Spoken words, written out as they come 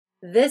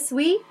This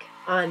week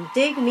on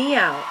Dig Me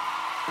Out.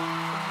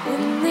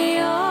 In the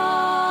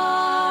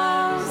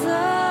arms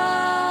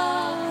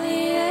of the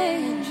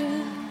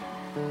angel,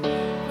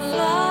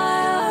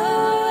 fly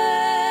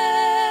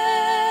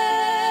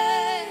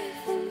away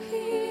from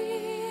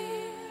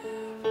here,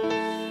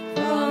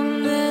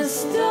 from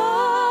this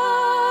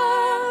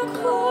dark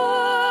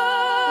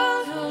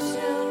hotel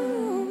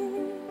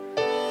room,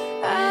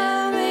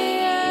 and the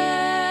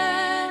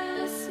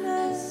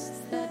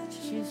endlessness that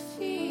you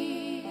feel.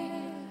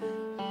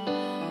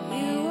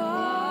 You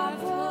are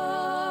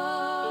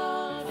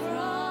pulled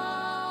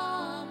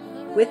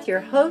from the With your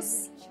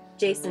hosts,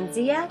 Jason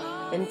Ziak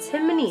and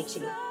Tim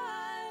Minichi.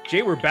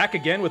 Jay, we're back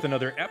again with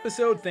another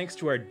episode thanks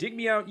to our Dig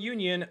Me Out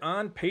Union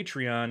on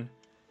Patreon.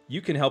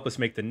 You can help us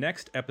make the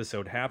next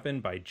episode happen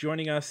by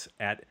joining us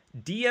at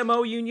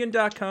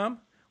dmounion.com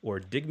or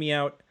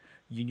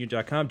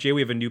digmeoutunion.com. Jay,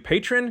 we have a new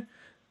patron,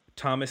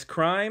 Thomas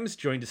Crimes,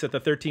 joined us at the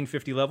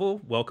 1350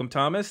 level. Welcome,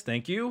 Thomas.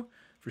 Thank you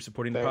for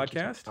supporting the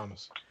podcast.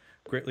 Thomas.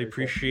 Greatly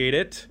appreciate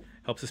it.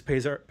 Helps us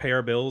pay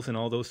our bills and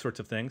all those sorts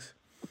of things.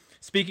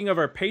 Speaking of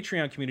our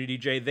Patreon community,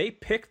 Jay, they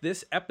picked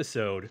this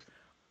episode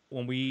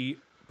when we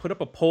put up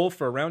a poll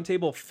for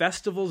Roundtable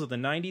Festivals of the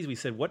 90s. We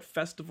said, what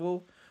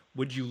festival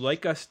would you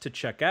like us to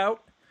check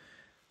out?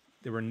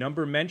 There were a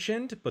number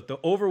mentioned, but the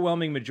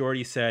overwhelming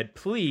majority said,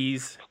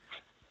 please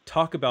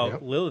talk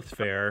about Lilith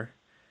Fair.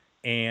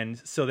 And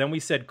so then we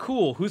said,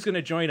 cool, who's going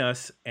to join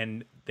us?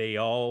 And they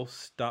all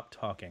stopped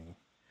talking.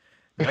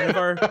 None of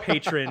our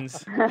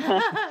patrons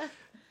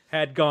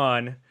had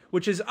gone,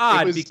 which is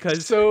odd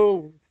because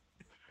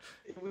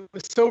it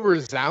was so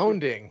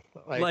resounding.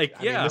 I mean,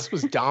 yeah, this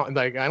was down.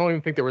 I don't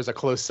even think there was a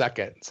close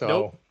second. So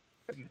Nope.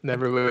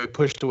 never really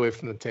pushed away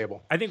from the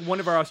table. I think one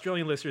of our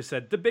Australian listeners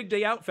said the Big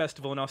Day Out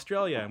Festival in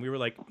Australia, and we were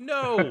like,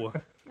 no,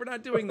 we're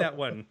not doing that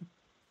one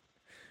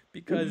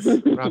because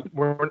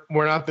We're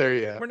not there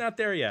yet. we're not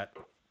there yet.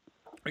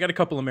 I got a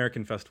couple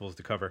American festivals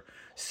to cover.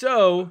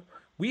 So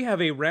we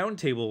have a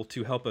roundtable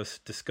to help us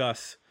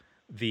discuss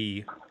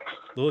the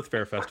Lilith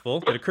Fair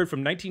Festival that occurred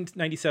from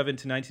 1997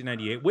 to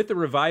 1998 with a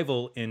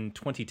revival in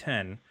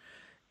 2010.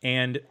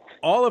 And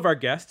all of our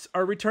guests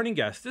are returning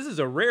guests. This is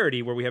a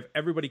rarity where we have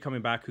everybody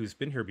coming back who's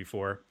been here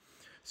before.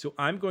 So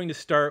I'm going to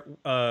start,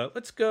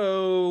 let's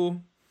go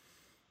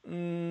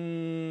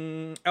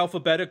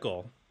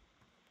alphabetical.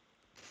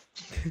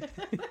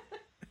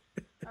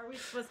 Are we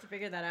supposed to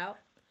figure that out?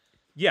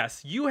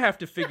 Yes, you have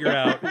to figure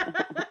out.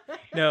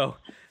 No.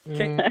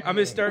 I'm going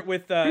to start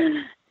with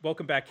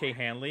welcome back, Kay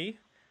Hanley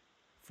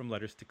from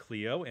Letters to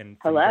Cleo and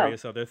from Hello.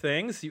 various other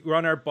things. You were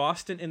on our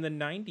Boston in the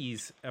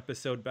 90s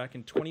episode back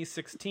in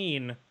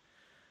 2016.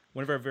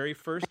 One of our very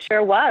first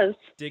Sure was.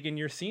 Dig in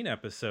Your Scene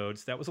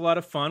episodes. That was a lot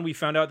of fun. We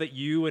found out that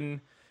you and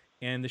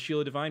the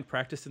Sheila Divine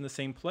practiced in the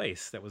same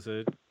place. That was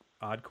a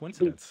odd We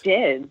coincidence.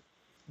 did.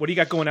 What do you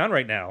got going on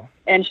right now?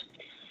 And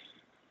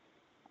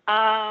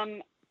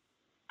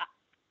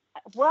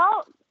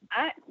well,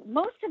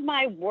 most of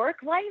my work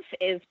life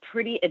is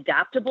pretty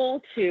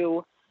adaptable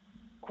to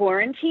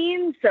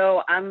quarantine,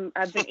 so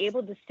I've been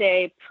able to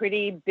stay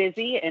pretty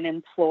busy and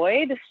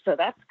employed, so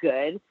that's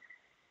good.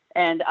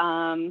 And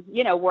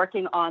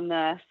working on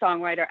the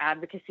songwriter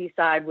advocacy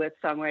side with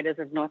Songwriters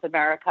of North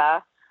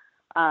America,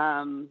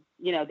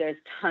 there's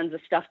tons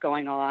of stuff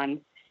going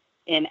on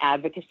in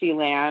advocacy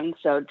land,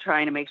 so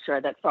trying to make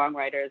sure that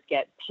songwriters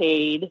get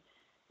paid,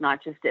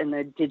 not just in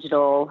the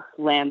digital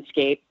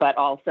landscape, but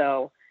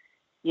also,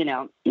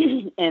 in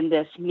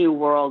this new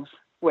world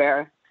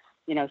where,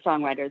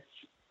 songwriters,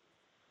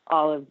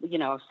 all of,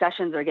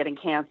 sessions are getting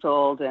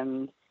canceled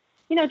and,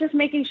 just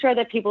making sure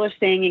that people are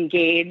staying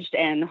engaged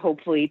and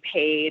hopefully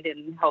paid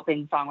and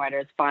helping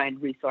songwriters find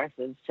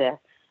resources to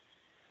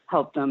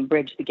help them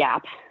bridge the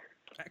gap.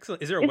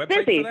 Excellent. Is there a It's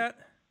website busy. for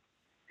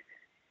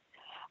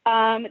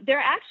that? There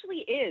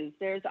actually is.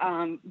 There's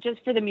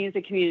just for the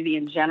music community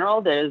in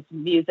general, there's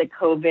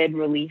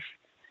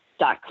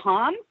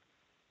musiccovidrelief.com.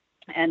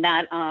 And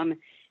that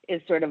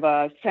is sort of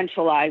a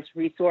centralized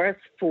resource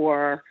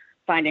for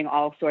finding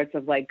all sorts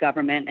of like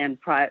government and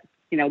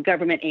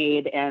government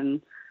aid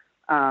and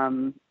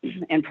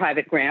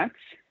private grants.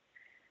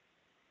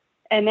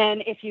 And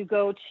then if you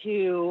go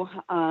to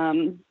our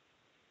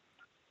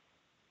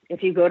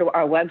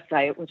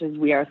website, which is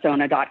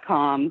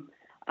wearesona.com,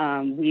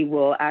 we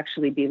will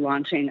actually be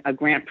launching a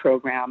grant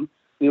program.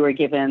 We were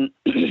given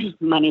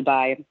money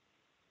by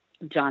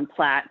John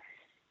Platt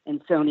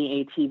and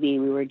Sony ATV.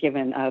 We were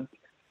given a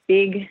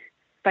big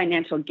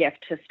financial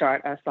gift to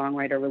start a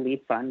songwriter relief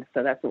fund.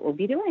 So that's what we'll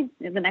be doing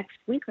in the next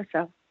week or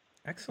so.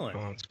 Excellent.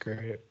 Oh, that's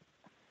great.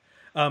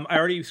 I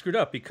already screwed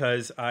up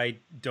because I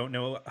don't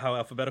know how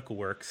alphabetical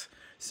works.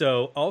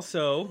 So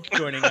also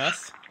joining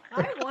us.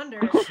 I wonder.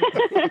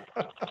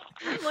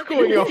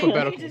 Going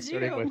alphabetical,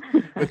 starting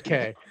with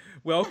K.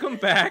 Welcome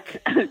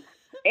back.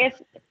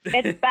 It's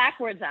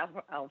backwards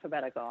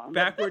alphabetical.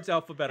 Backwards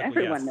alphabetical,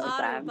 Everyone yes. knows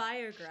that.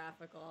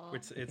 Autobiographical.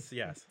 It's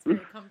yes. It's very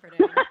comforting.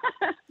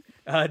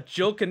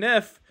 Jill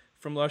Kniff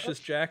from Luscious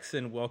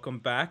Jackson. Welcome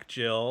back,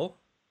 Jill.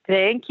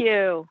 Thank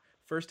you.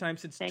 First time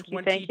since Thank you.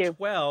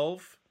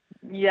 2012.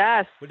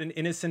 Yes. What an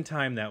innocent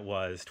time that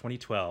was,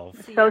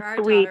 2012. See, So our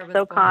sweet, daughter was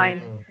so born.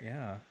 kind.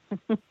 Yeah.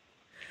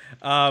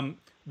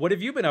 What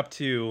have you been up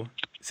to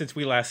since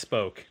we last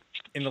spoke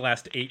in the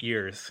last 8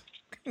 years?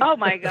 Oh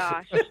my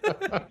gosh.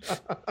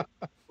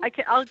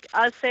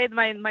 I'll say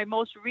my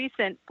most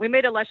recent. We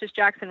made a Luscious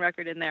Jackson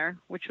record in there,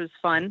 which was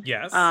fun.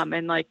 Yes.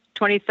 In like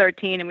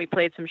 2013, and we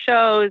played some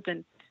shows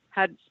and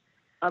had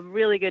a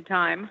really good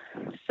time.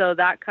 So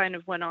that kind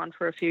of went on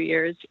for a few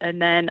years, and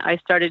then I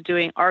started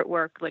doing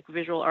artwork, like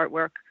visual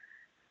artwork,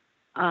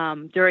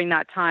 during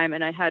that time.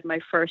 And I had my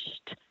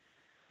first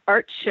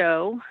art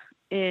show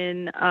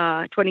in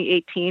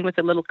 2018 with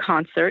a little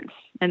concert,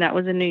 and that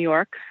was in New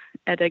York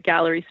at a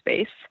gallery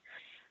space.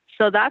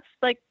 So that's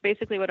like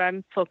basically what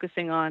I'm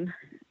focusing on.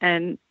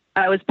 And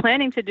I was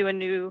planning to do a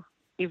new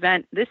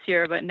event this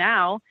year, but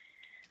now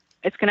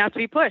it's going to have to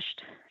be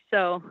pushed.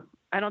 So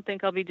I don't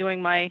think I'll be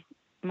doing my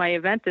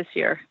event this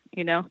year,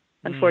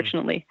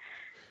 unfortunately.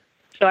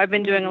 So I've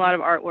been doing a lot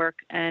of artwork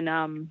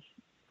and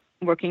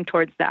working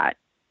towards that.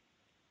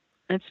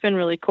 It's been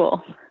really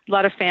cool. A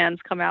lot of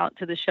fans come out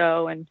to the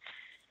show, and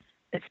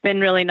it's been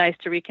really nice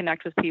to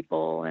reconnect with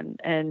people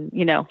and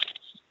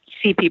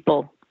see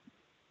people.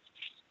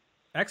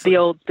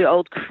 Excellent. The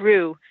old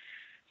crew,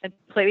 and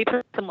we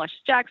put some Lush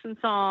Jackson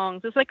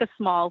songs. It's like a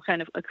small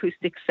kind of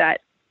acoustic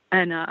set,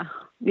 and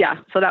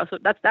so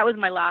that was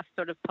my last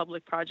sort of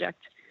public project.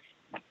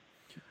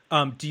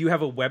 Do you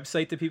have a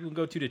website that people can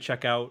go to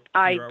check out?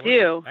 I your artwork?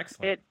 do.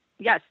 Excellent.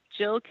 Yes,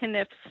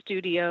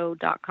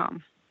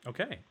 JillKniffStudio.com.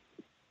 Okay.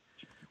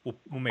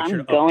 We'll make sure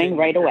to going update.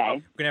 right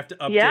away. We're gonna have to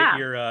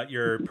update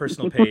your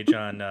personal page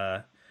on.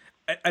 I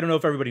don't know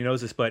if everybody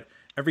knows this, but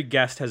every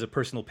guest has a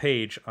personal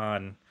page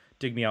on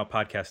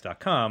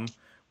digmeoutpodcast.com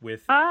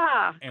with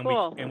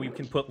cool. we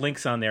can put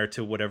links on there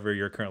to whatever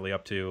you're currently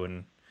up to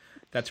and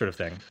that sort of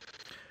thing.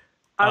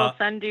 I will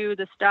send you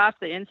the stuff.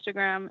 The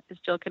Instagram is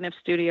Jill Kniff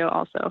Studio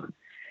also.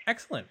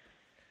 Excellent.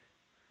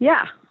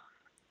 Yeah.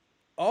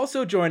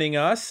 Also joining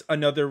us,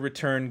 another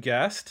return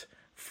guest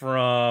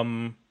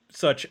from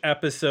such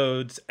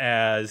episodes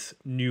as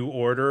New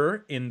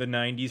Order in the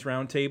 90s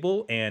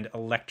Roundtable and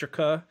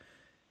Electronica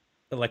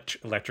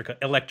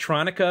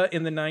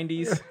in the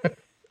 90s.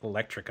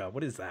 Electrica,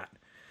 what is that?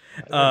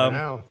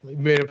 Wow, we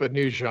made up a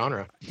new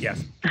genre.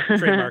 Yes,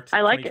 trademarked.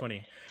 I like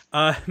 2020.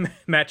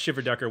 Matt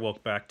Shiverducker,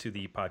 welcome back to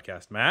the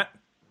podcast. Matt,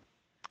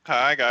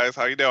 hi guys,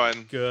 how you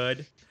doing?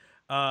 good.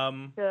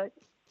 Good.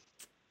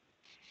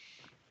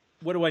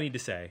 What do I need to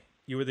say?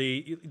 You were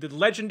the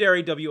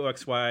legendary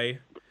WOXY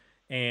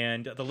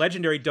and the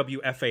legendary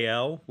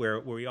WFAL, where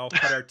we all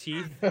cut our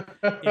teeth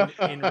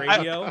in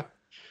radio.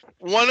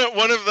 One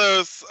of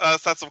those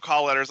sets of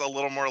call letters a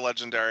little more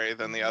legendary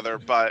than the other,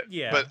 but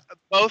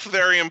both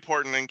very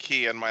important and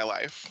key in my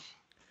life.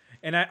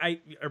 And I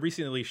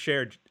recently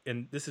shared,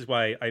 and this is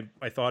why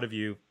I thought of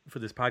you for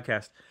this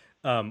podcast.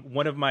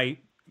 One of my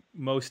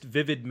most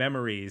vivid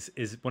memories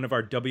is one of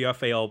our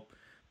WFAL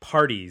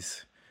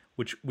parties,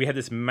 which we had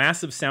this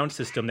massive sound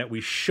system that we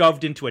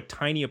shoved into a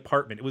tiny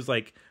apartment. It was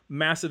like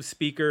massive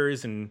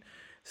speakers and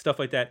stuff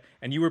like that.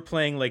 And you were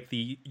playing like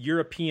the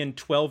European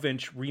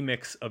 12-inch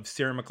remix of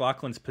Sarah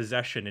McLachlan's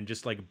Possession and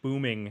just like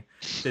booming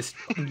this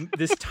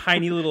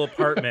tiny little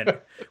apartment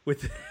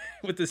with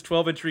this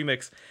 12-inch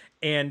remix.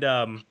 And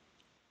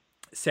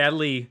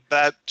sadly,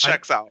 that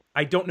checks out.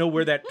 I don't know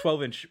where that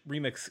 12-inch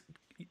remix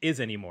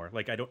is anymore.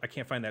 Like I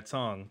can't find that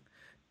song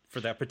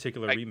for that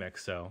particular remix.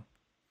 So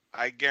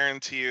I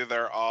guarantee you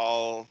they're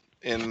all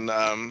in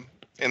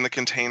the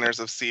containers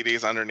of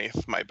CDs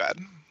underneath my bed.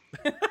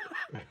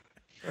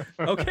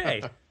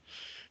 Okay.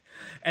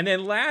 And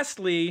then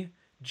lastly,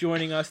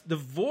 joining us, the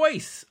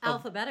voice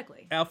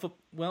Alphabetically.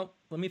 Well,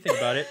 let me think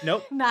about it.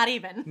 Nope. Not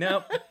even.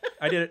 Nope.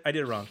 I did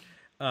it wrong.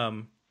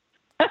 I'm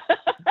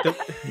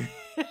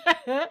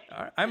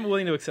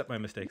willing to accept my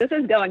mistakes. This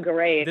is going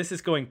great. This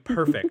is going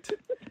perfect.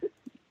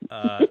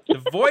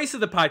 The voice of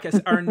the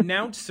podcast, our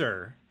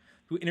announcer,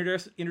 who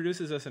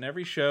introduces us in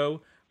every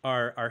show,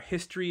 our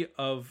history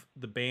of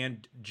the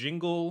band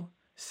jingle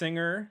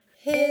singer.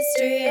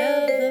 History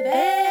of the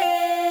band.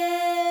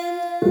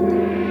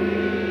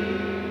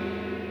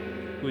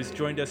 Who has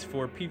joined us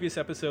for previous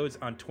episodes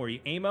on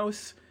Tori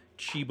Amos,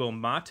 Chibo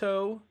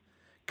Mato,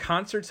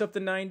 concerts of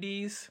the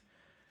 90s.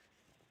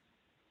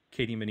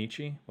 Katie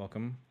Minichi,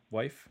 welcome,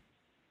 wife.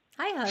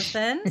 Hi,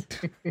 husband.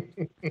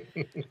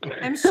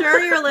 I'm sure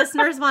your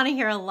listeners want to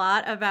hear a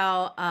lot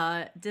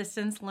about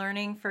distance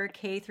learning for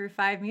K through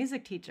 5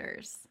 music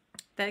teachers.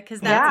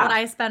 Because that's what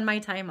I spend my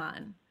time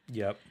on.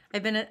 Yep.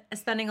 I've been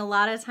spending a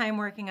lot of time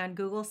working on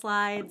Google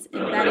Slides,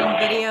 embedding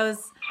videos.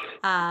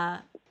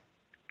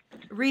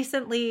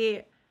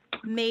 Recently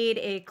made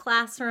a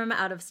classroom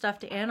out of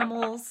stuffed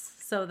animals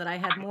so that I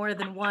had more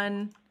than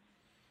one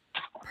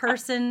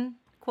person,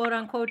 quote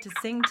unquote, to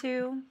sing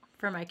to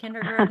for my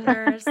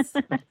kindergartners.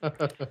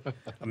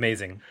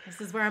 Amazing. This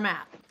is where I'm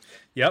at.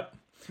 Yep.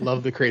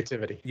 Love the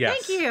creativity.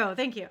 Yes.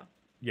 Thank you.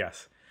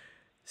 Yes.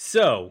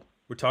 So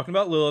we're talking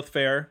about Lilith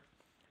Fair.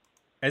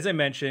 As I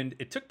mentioned,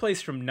 it took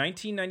place from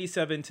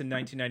 1997 to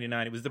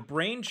 1999. It was the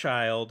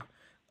brainchild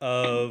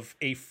of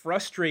a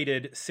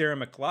frustrated Sarah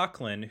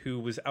McLachlan who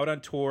was out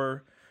on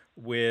tour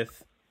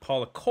with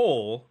Paula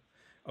Cole,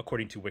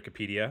 according to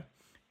Wikipedia,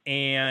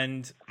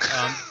 and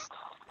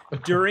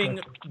during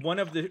one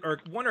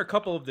or a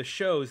couple of the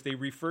shows, they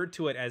referred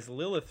to it as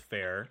Lilith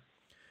Fair.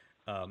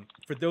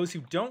 For those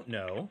who don't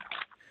know,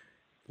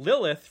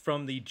 Lilith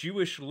from the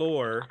Jewish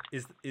lore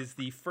is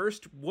the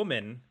first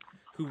woman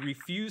who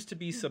refused to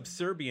be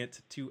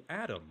subservient to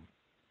Adam.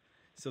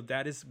 So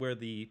that is where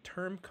the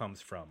term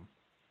comes from.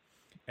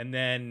 And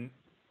then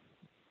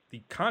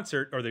the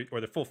concert or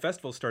the full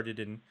festival started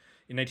in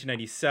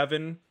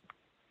 1997.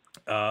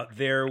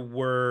 There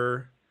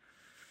were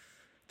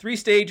 3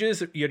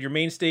 stages. You had your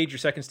main stage, your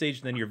second stage,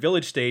 and then your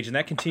village stage, and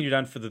that continued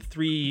on for the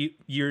 3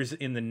 years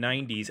in the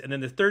 90s. And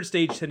then the third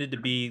stage tended to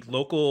be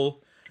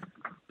local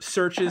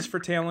searches for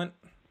talent,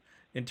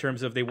 in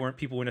terms of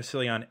people weren't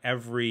necessarily on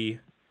every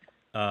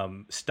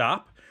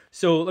stop.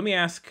 So let me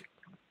ask,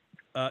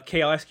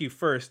 Kay, I'll ask you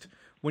first.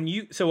 Let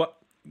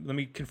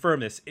me confirm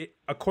this.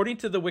 According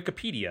to the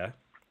Wikipedia,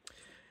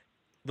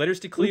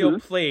 Letters to Cleo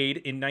played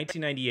in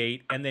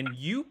 1998, and then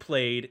you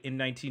played in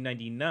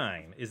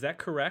 1999. Is that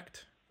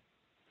correct?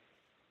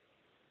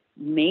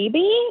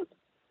 Maybe.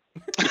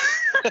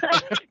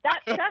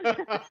 that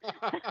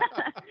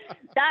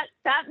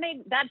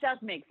does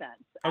make sense.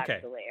 Okay.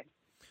 Actually,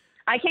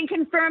 I can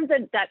confirm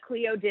that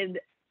Cleo did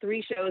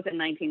 3 shows in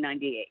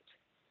 1998.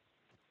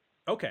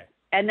 Okay.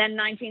 And then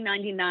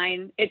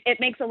 1999. It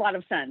makes a lot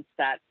of sense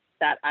that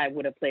I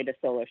would have played a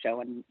solo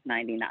show in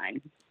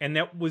 99. And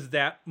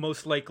that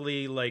most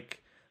likely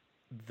like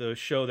the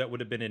show that would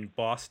have been in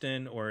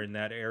Boston or in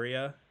that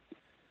area,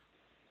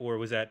 or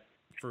was that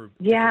for?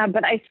 Yeah,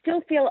 but I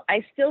still feel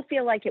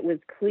like it was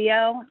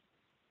Cleo.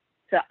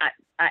 So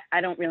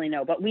I don't really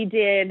know, but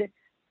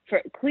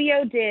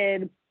Cleo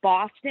did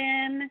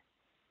Boston,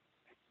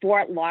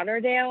 Fort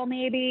Lauderdale,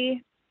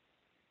 maybe,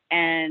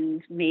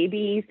 and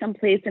maybe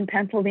someplace in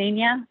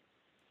Pennsylvania.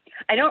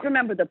 I don't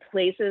remember the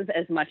places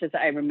as much as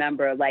I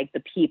remember like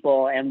the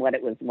people and what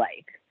it was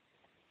like.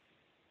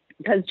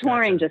 Because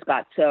touring just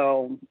got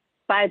so,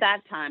 by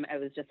that time I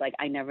was just like,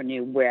 I never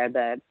knew where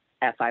the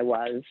F I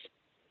was.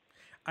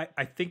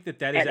 I think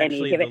that is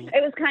actually it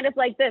was kind of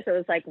like this. It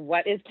was like,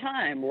 what is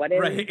time? What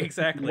is right,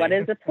 exactly. What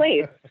is a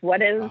place?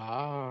 What is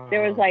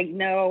there was like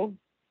no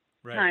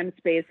time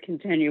space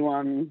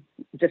continuum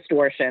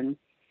distortion.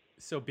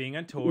 So being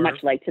on tour,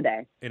 much like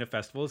today, in a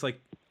festival is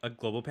like a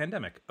global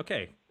pandemic.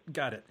 Okay,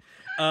 got it.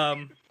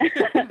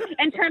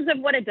 In terms of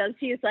what it does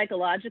to you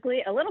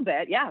psychologically, a little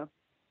bit, yeah.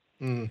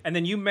 And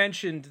then you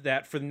mentioned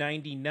that for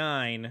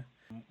 '99,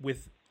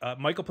 with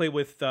Michael played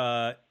with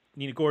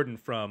Nina Gordon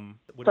from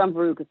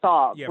Veruca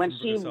Salt. Yeah,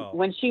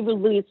 when she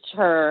released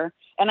her,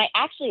 and I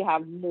actually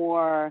have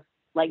more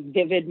like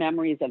vivid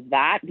memories of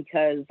that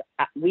because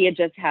we had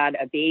just had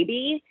a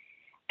baby,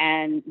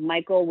 and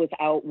Michael was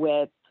out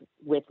with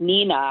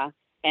Nina,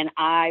 and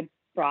I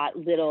brought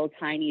little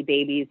tiny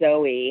baby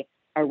Zoe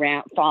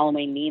around,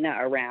 following Nina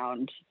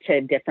around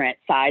to different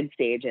side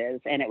stages,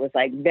 and it was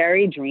like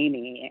very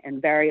dreamy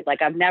and very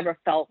like I've never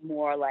felt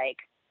more like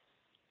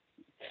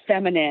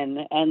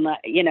feminine and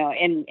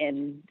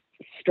and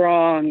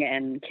strong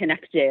and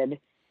connected.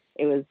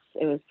 It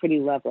was pretty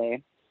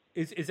lovely.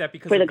 Is that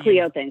because for the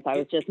Cleo things? I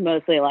was just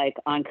mostly like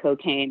on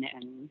cocaine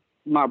and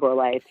Marlboro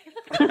Lights.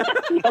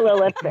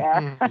 Lilith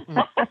Fair.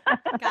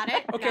 Got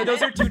it. Okay,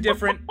 those are two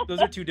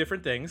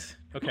different things.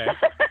 Okay.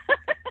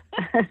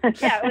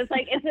 Yeah, it was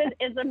like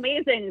it's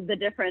amazing the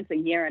difference a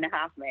year and a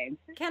half made.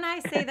 Can I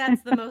say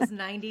that's the most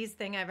 90s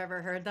thing I've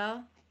ever heard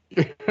though?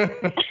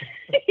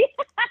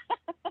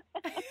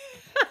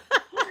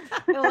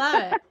 I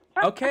love it.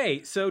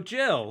 Okay, so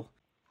Jill,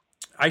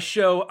 I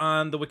show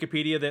on the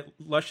Wikipedia that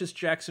Luscious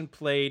Jackson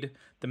played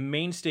the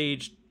main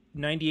stage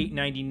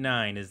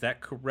 98-99. Is that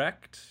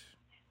correct?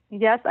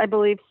 Yes, I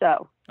believe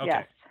so. Okay.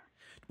 Yes.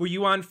 Were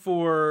you on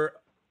for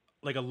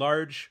like a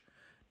large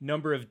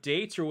number of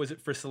dates, or was it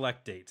for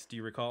select dates? Do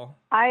you recall?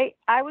 I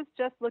was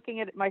just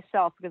looking at it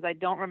myself because I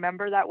don't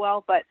remember that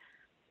well, but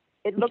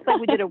it looked like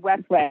we did a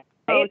West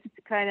Coast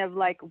kind of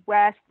like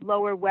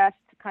lower west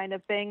kind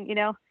of thing,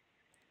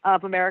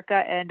 of America,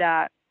 and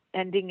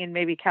ending in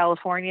maybe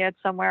California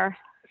somewhere.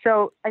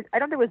 So I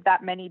don't think it was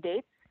that many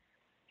dates.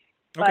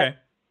 Okay.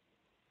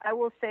 I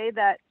will say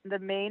that the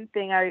main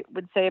thing I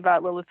would say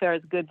about Lilith Fair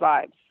is good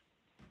vibes.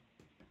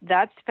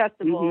 That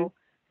festival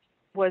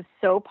was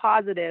so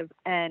positive,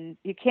 and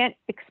you can't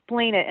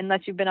explain it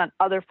unless you've been on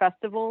other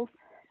festivals.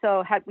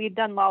 So had we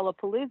done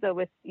Lollapalooza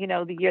with,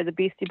 the year the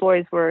Beastie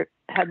Boys were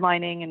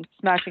headlining and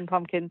Smashing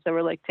Pumpkins, that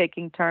were like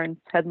taking turns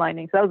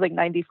headlining. So that was like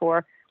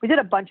 94. We did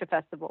a bunch of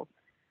festivals,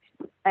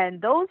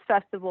 and those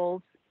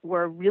festivals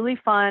were really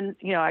fun.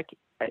 We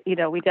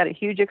got a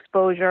huge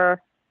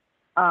exposure.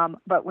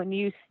 But when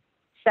you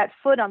set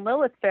foot on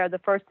Lilith Fair, the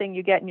first thing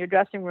you get in your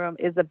dressing room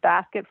is a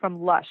basket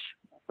from Lush,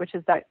 which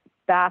is that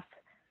bath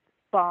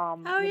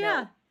bomb. Oh,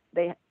 yeah.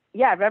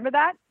 Remember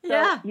that?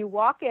 Yeah. So you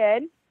walk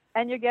in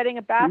and you're getting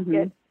a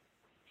basket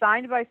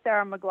signed by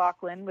Sarah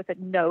McLachlan with a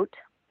note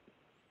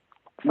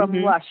from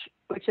Lush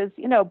which is,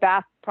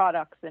 bath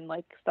products and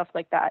like stuff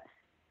like that.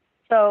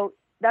 So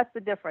that's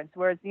the difference.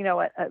 Whereas,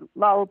 at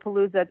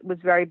Lollapalooza was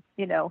very,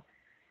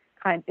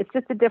 it's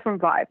just a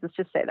different vibe. Let's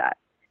just say that.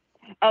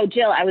 Oh,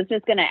 Jill, I was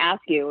just going to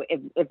ask you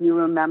if you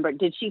remember,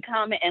 did she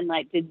come and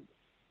did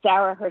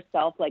Sarah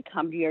herself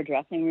come to your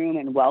dressing room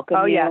and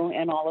welcome you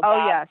and all of that?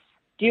 Oh, yes.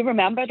 Do you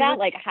remember that?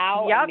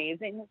 How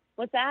amazing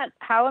was that?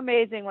 How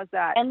amazing was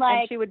that? And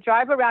she would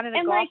drive around in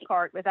a golf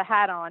cart with a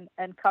hat on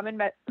and come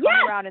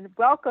around and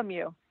welcome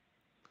you.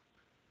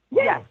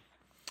 Yes. Yes.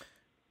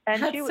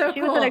 And she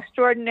was an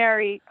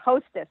extraordinary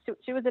hostess.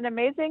 She was an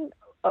amazing,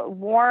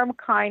 warm,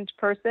 kind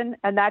person,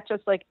 and that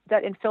just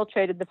that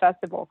infiltrated the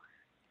festival.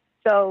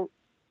 So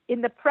in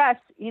the press,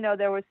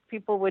 there was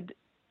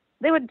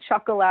they would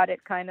chuckle at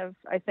it kind of,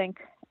 I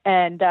think,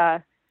 and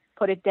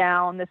put it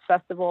down, this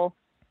festival.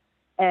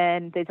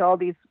 And there's all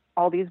these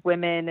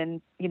women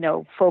and,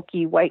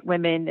 folky white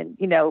women. And,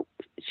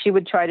 she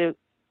would try to,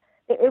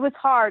 it was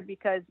hard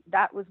because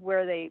that was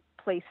where they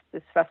placed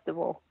this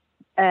festival.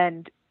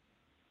 And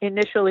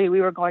initially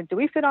we were going, do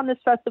we fit on this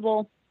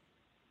festival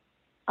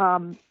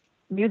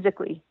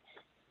musically?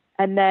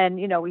 And then,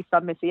 we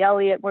saw Missy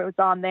Elliott where it was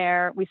on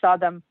there. We saw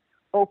them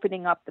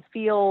opening up the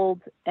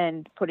field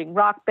and putting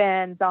rock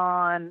bands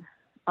on.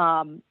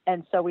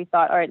 And so we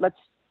thought, all right,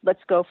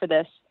 let's go for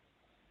this.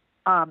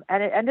 And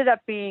it ended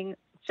up being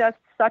just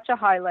such a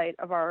highlight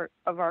of our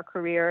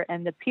career.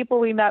 And the people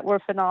we met were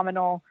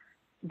phenomenal.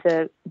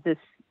 I'm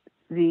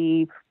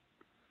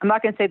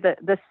not going to say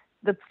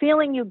the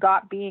feeling you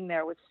got being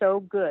there was so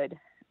good.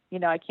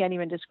 I can't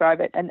even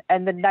describe it.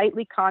 And the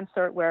nightly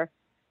concert where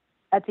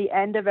at the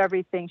end of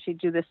everything, she'd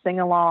do this sing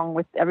along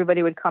with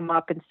everybody would come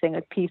up and sing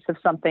a piece of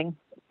something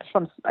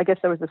from, I guess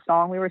there was a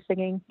song we were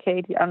singing,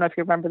 Kate. I don't know if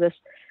you remember this.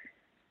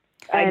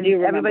 And I do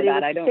remember everybody that.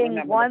 would I don't sing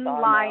remember one the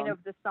song, line though.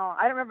 of the song.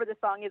 I don't remember the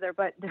song either,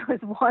 but there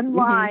was one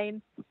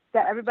line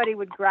that everybody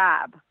would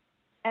grab.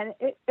 And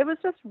it was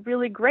just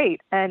really great.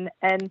 And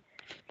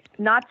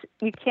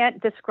you can't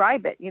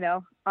describe it,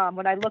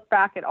 when I look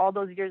back at all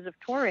those years of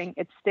touring,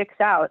 it sticks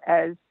out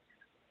as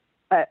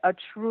a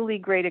truly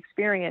great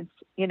experience,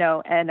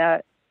 and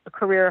a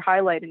career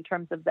highlight in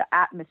terms of the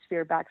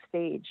atmosphere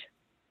backstage.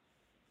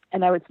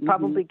 And I would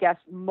probably guess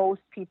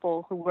most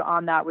people who were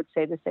on that would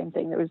say the same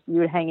thing. You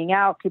were hanging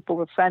out, people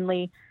were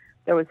friendly.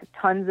 There was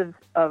tons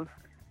of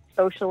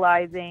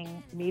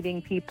socializing,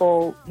 meeting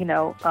people, it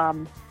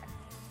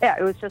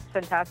was just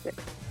fantastic.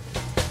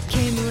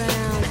 Came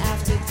around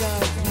after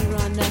dark, you were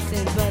on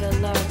nothing but a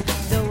lark.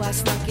 Though I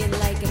snuck in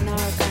like an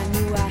arc, I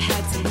knew I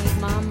had to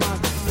leave my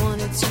mark.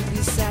 Wanted to be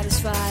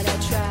satisfied, I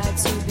tried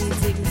to be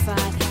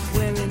dignified.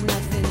 Wearing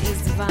nothing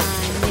is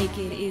divine,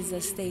 naked is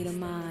a state of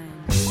mind.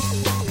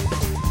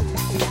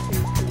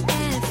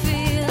 And it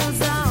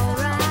feels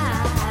alright.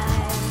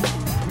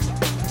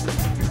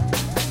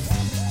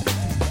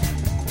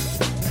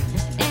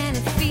 And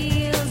it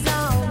feels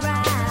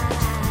alright.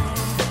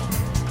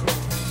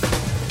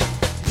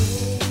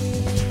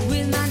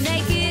 With my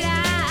naked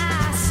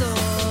eye, saw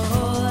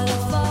the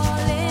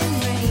falling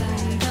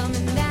rain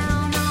coming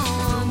down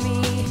on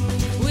me.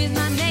 With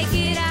my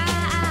naked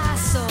eye,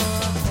 saw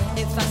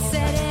if I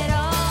said it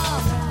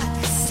all, I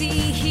could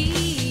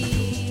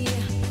see.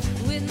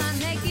 With my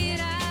naked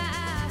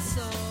eye,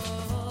 saw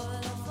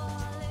the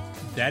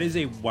falling. That is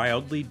a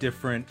wildly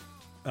different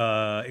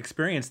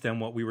experience than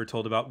what we were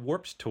told about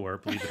Warp's tour,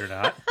 believe it or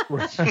not.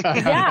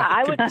 Yeah,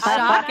 I would.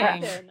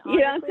 Shocking. You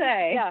don't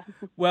say. Yeah.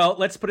 Well,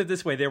 let's put it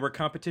this way. There were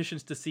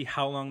competitions to see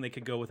how long they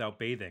could go without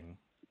bathing.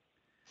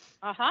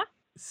 Uh-huh.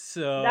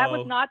 So That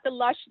was not the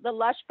lush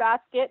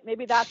basket.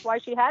 Maybe that's why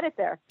she had it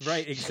there.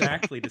 right,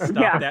 exactly, to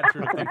stop that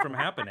sort of thing from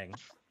happening.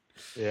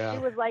 Yeah. She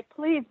was like,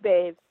 please,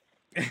 babe.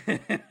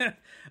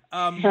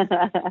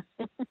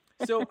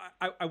 So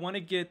I want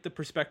to get the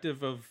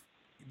perspective of,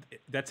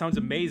 that sounds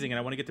amazing, and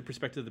I want to get the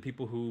perspective of the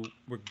people who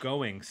were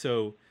going.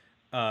 So,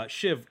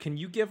 Shiv, can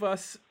you give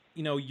us,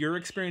 your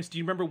experience? Do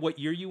you remember what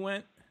year you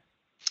went?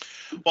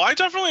 Well, I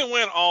definitely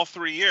went all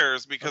 3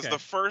 years because Okay. the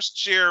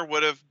first year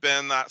would have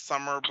been that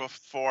summer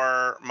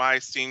before my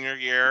senior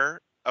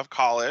year of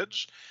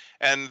college.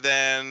 And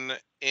then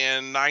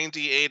in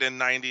 98 and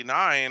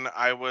 99,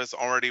 I was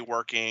already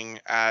working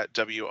at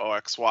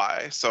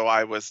WOXY. So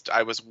I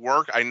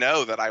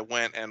know that I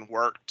went and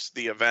worked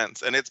the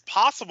events. And it's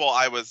possible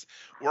I was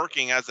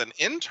working as an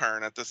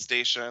intern at the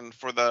station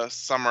for the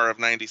summer of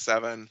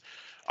 97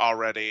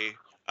 already.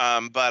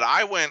 But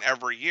I went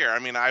every year. I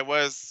mean, I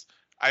was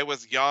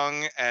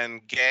young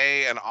and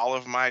gay, and all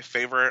of my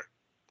favorite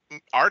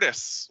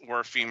artists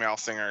were female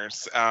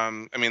singers.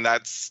 I mean,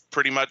 that's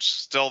pretty much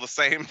still the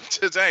same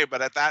today,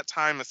 but at that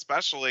time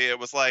especially, it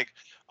was like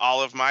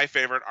all of my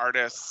favorite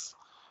artists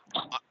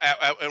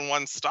in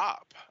one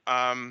stop.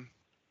 And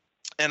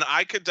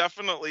I could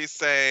definitely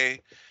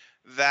say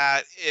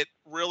that it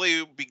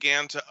really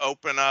began to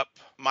open up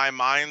my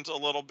mind a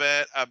little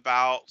bit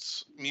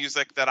about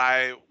music that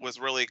I was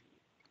really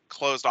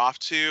closed off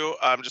to,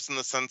 just in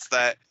the sense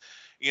that,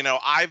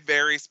 I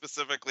very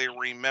specifically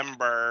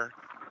remember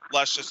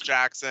Luscious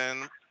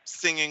Jackson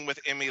singing with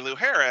Emmylou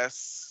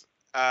Harris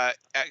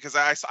because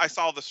I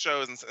saw the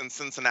shows in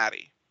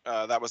Cincinnati.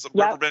 That was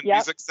Riverbend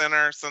Music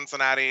Center,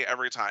 Cincinnati,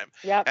 every time.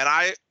 Yep. And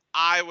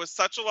I was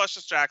such a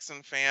Luscious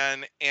Jackson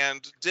fan,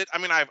 and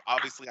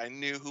I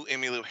knew who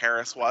Emmylou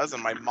Harris was,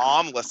 and my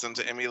mom listened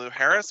to Emmylou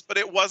Harris, but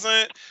it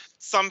wasn't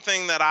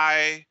something that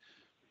I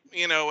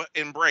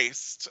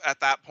embraced at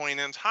that point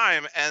in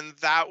time. And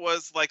that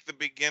was like the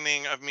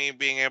beginning of me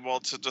being able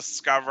to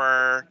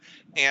discover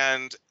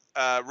and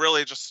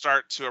really just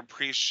start to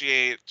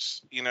appreciate,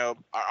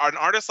 an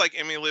artist like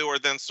Emmylou, or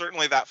then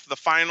certainly the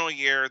final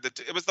year that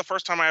it was the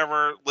first time I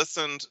ever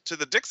listened to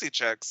the Dixie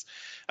Chicks,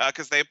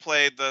 because they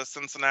played the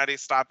Cincinnati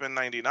stop in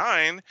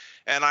 '99.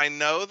 And I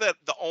know that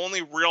the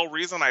only real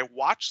reason I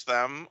watched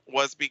them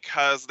was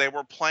because they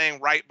were playing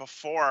right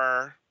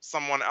before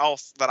someone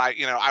else that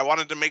I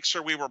wanted to make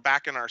sure we were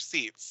back in our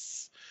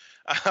seats.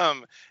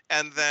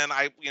 And then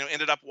I,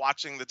 ended up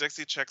watching the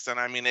Dixie Chicks, and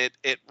I mean,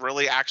 it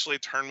really actually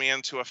turned me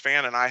into a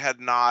fan, and I had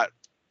not,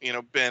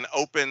 been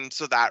open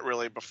to that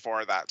really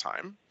before that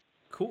time.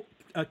 Cool.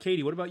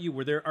 Katie, what about you?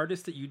 Were there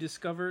artists that you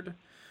discovered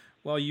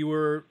while you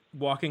were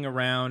walking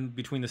around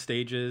between the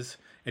stages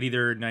at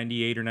either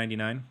 98 or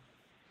 99?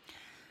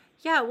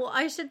 Yeah, well,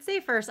 I should say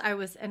first, I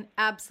was an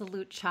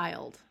absolute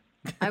child.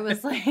 I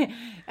was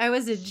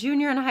a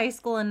junior in high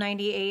school in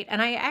 98,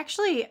 and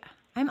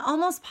I'm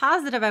almost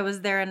positive I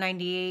was there in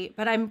 98,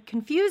 but I'm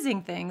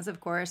confusing things, of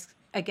course,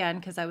 again,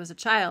 because I was a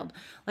child.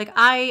 Like,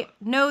 I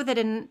know that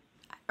in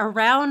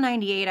around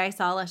 98, I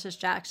saw Luscious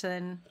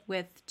Jackson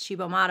with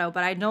Chibo Motto,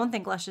 but I don't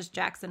think Luscious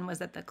Jackson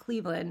was at the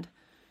Cleveland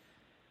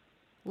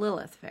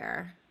Lilith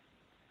Fair.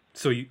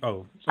 So you,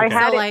 okay. I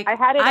had it I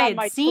on had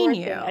my seen tour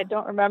you. thing. I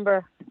don't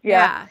remember.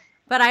 Yeah,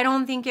 but I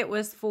don't think it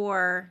was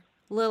for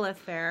Lilith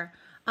Fair.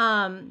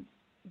 And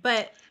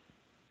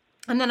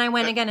then I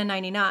went again in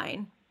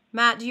 99.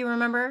 Matt, do you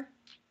remember?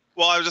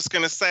 Well, I was just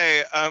going to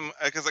say,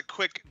 because a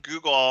quick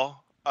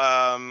Google,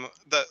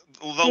 the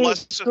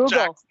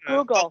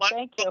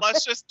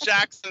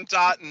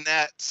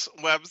LusciousJackson.net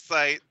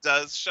website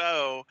does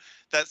show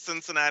that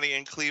Cincinnati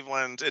and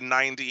Cleveland in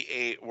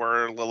 98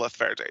 were Lilith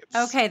Fair dates.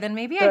 Okay, then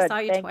maybe I saw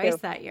you twice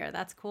that year.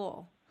 That's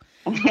cool.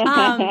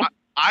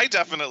 I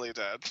definitely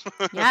did.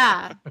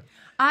 Yeah.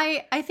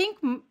 I think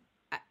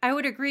I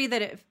would agree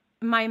that if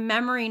my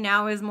memory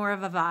now is more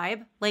of a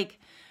vibe. Like,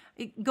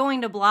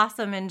 going to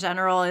Blossom in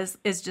general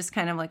is just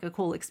kind of like a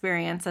cool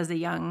experience as a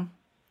young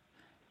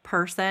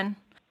person.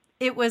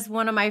 It was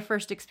one of my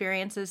first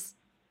experiences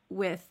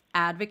with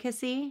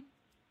advocacy,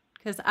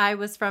 because I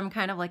was from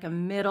kind of like a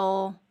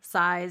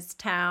middle-sized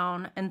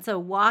town. And so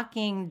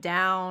walking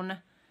down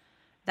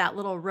that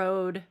little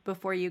road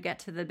before you get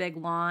to the big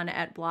lawn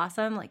at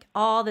Blossom, like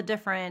all the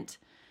different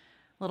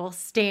little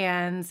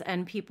stands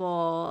and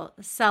people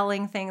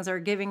selling things or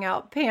giving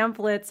out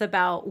pamphlets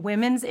about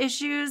women's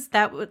issues,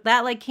 that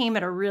like came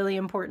at a really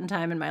important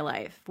time in my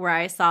life, where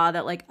I saw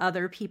that like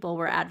other people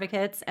were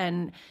advocates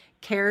and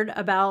cared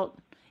about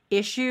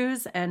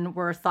issues and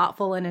were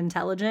thoughtful and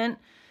intelligent.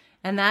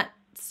 And that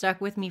stuck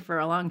with me for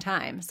a long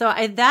time. So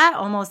that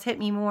almost hit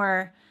me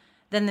more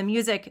than the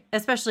music,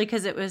 especially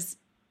because it was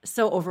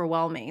so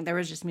overwhelming. There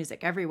was just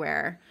music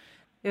everywhere.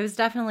 It was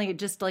definitely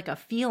just like a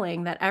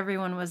feeling that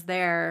everyone was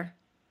there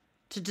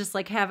to just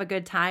like have a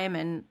good time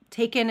and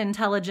take in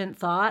intelligent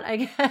thought, I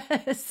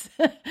guess.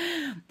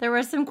 There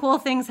were some cool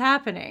things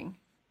happening.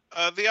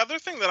 The other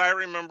thing that I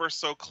remember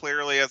so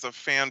clearly as a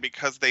fan,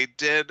 because they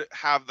did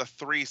have the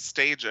 3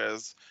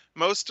 stages,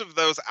 most of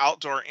those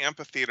outdoor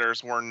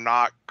amphitheaters were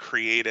not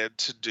created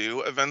to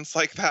do events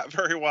like that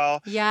very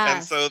well. Yeah.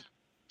 And so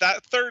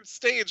that 3rd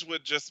stage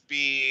would just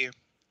be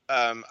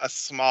a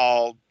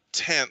small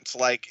tent,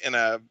 like in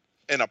a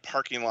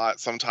parking lot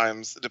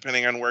sometimes,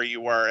 depending on where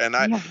you were. And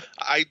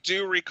I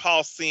do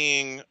recall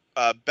seeing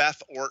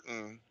Beth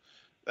Orton,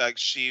 like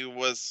she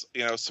was,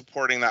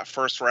 supporting that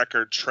first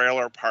record,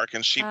 Trailer Park,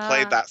 and she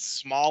played that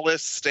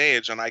smallest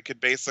stage, and I could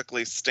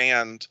basically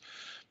stand,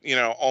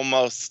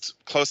 almost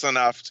close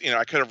enough,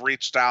 I could have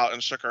reached out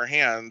and shook her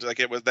hand. Like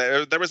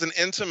there was an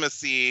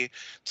intimacy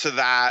to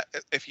that.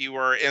 If you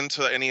were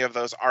into any of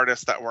those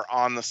artists that were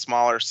on the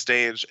smaller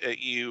stage,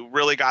 you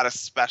really got a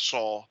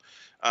special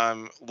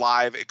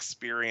live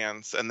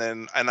experience. And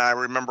I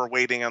remember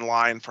waiting in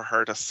line for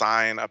her to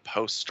sign a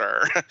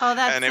poster. Oh,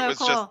 that's and it so was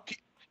cool. just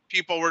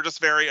people were just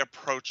very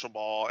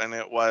approachable, and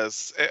it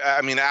was,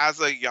 I mean,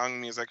 as a young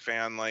music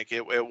fan, like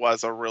it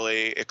was a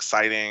really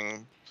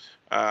exciting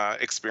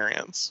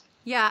experience.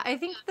 Yeah, I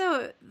think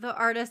the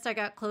artist I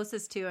got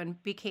closest to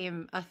and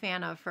became a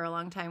fan of for a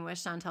long time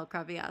was Chantal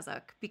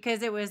Kraviazuk,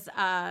 because it was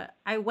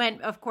I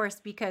went, of course,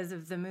 because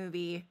of the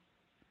movie.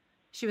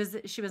 She was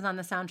on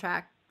the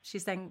soundtrack. She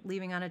sang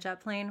 "Leaving on a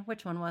Jet Plane."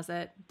 Which one was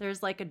it?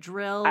 There's like a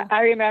drill.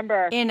 I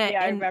remember.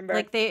 I remember.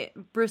 Like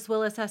Bruce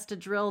Willis has to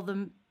drill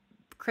the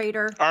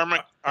crater.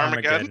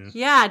 Armageddon.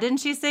 Yeah, didn't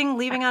she sing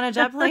 "Leaving on a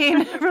Jet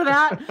Plane" for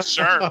that?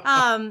 Sure.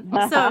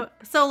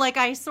 So like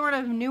I sort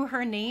of knew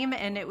her name,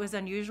 and it was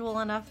unusual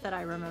enough that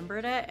I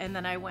remembered it, and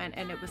then I went,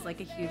 and it was like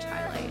a huge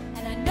highlight.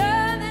 And I know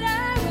that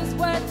I was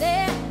worth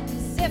it,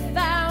 'cause if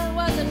I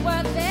wasn't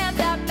worth it,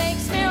 that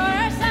makes me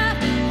worse off.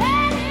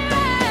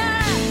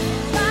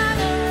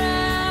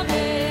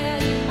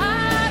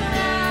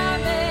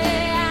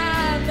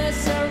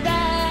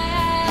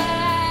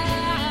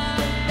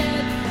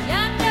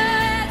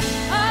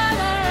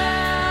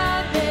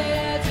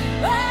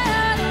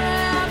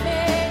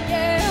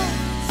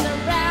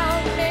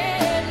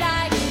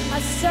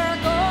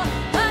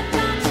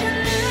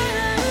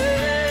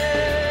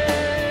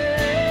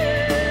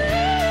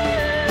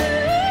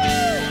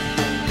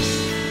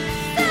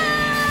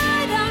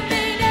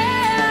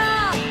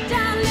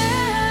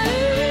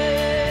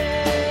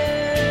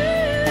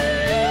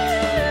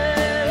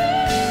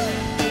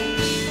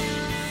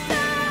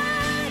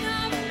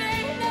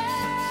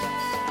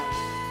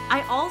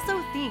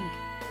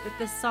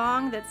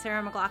 song that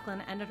Sarah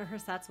McLachlan ended her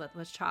sets with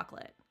was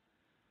Chocolate.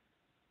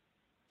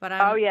 But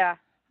Oh yeah.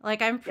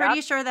 Like, I'm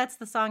pretty sure that's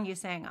the song you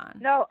sang on.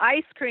 No,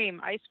 Ice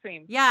Cream. Ice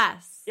Cream.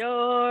 Yes.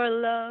 Your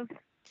love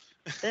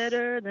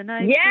better than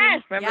ice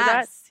Yes. cream. Remember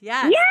that?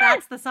 Yes.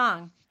 That's the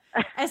song.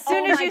 As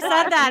soon as my you gosh,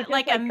 said that, you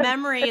like just, a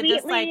memory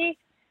just like, completely-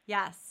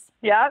 yes.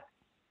 Yep.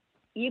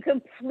 You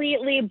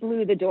completely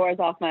blew the doors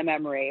off my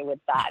memory with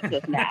that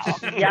just now.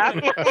 Yep.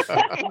 Yep.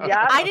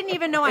 I didn't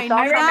even know I knew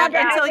all that remember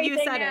until you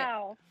everything said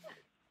now. it.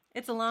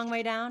 It's a long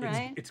way down,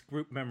 right? It's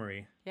group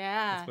memory.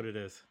 Yeah. That's what it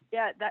is.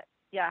 Yeah.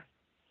 Yeah.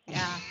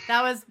 Yeah.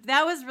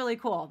 That was really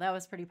cool. That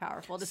was pretty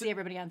powerful to see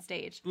everybody on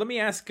stage. Let me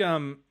ask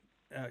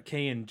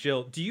Kay and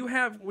Jill, do you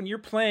have, when you're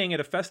playing at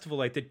a festival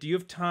like that, do you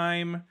have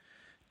time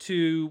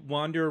to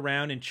wander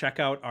around and check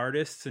out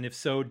artists? And if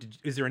so,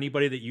 is there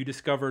anybody that you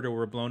discovered or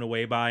were blown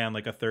away by on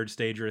like a third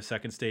stage or a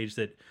second stage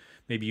that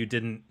maybe you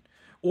didn't,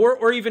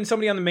 or even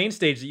somebody on the main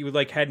stage that you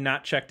like had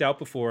not checked out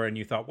before and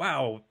you thought,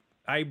 wow,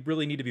 I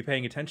really need to be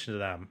paying attention to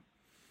them?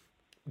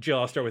 Jill,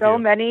 I'll start with you.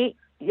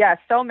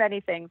 So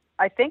many things.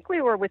 I think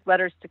we were with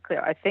Letters to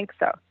Clear. I think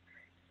so.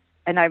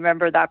 And I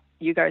remember that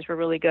you guys were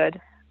really good.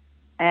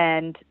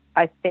 And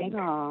I think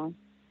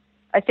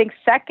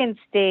second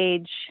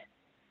stage,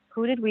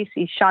 who did we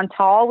see?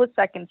 Chantal was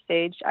second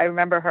stage. I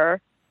remember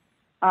her.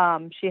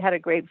 She had a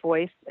great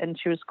voice and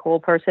she was a cool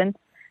person.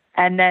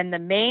 And then the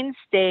main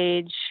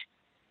stage,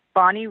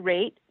 Bonnie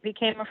Raitt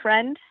became a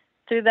friend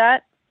through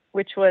that,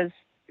 which was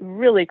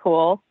really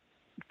cool.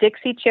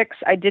 Dixie Chicks,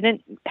 I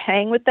didn't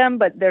hang with them,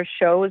 but their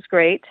show was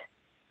great.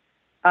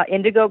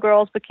 Indigo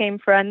Girls became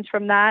friends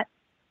from that.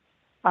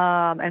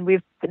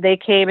 And they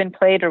came and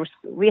played, or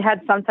we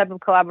had some type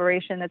of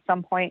collaboration at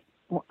some point.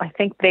 I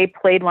think they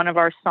played one of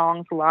our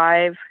songs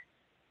live,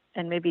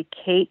 and maybe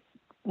Kate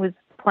was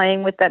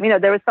playing with them. You know,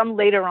 there was some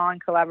later on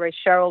collaboration.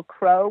 Sheryl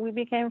Crow we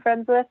became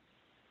friends with,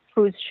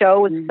 whose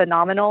show was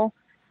phenomenal.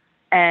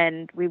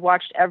 And we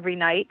watched every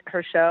night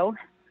her show.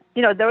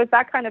 You know, there was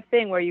that kind of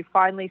thing where you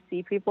finally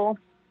see people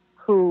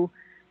who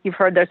you've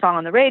heard their song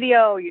on the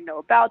radio, you know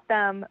about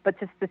them, but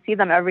just to see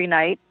them every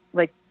night,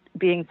 like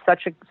being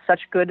such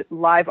good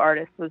live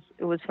artists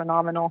was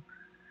phenomenal.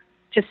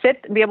 Just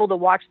sit and be able to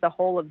watch the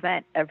whole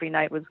event every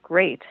night was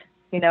great.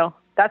 You know,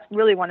 that's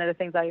really one of the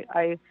things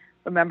I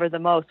remember the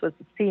most, was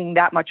seeing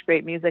that much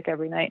great music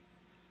every night.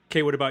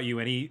 Kay, what about you?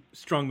 Any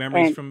strong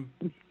memories from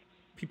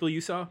people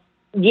you saw?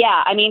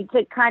 Yeah, I mean,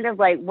 to kind of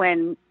like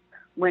when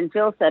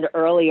Jill said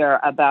earlier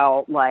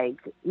about like,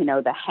 you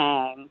know, the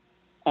hang,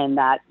 and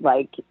that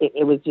like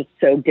it was just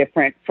so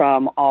different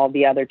from all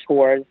the other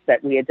tours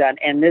that we had done.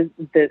 And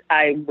this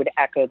I would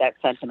echo that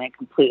sentiment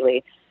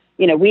completely.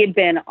 You know, we had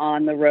been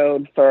on the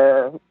road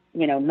for,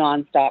 you know,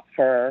 nonstop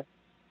for,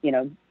 you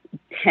know,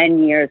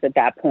 10 years at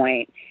that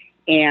point.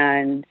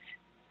 And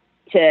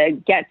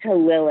to get to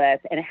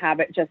Lilith and have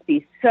it just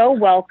be so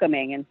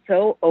welcoming and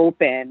so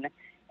open,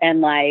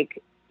 and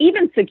like,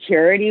 even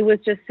security was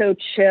just so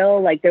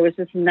chill. Like there was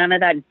just none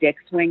of that dick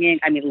swinging.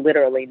 I mean,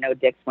 literally no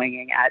dick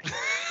swinging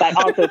but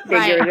also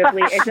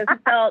figuratively.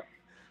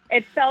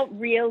 It felt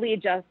really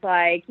just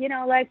like, you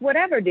know, like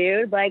whatever,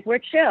 dude, like we're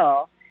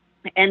chill.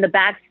 And the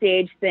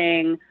backstage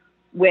thing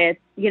with,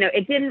 you know,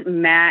 it didn't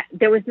matter.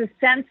 There was this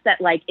sense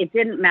that like, it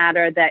didn't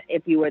matter that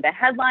if you were the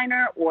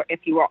headliner or if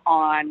you were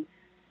on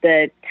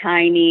the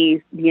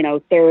tiny, you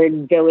know,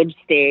 third village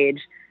stage,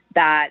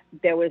 that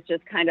there was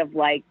just kind of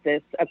like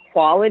this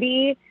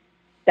equality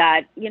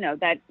that, you know,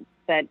 that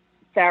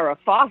Sarah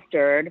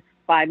fostered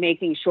by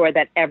making sure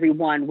that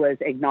everyone was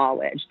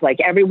acknowledged, like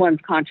everyone's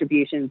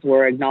contributions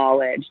were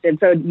acknowledged. And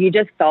so you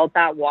just felt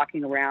that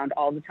walking around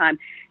all the time.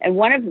 And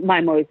one of my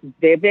most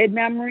vivid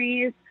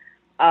memories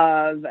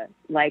of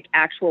like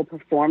actual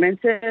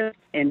performances,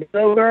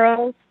 Indigo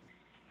Girls,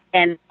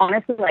 and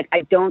honestly, like,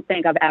 I don't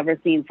think I've ever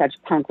seen such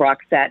punk rock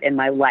set in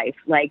my life.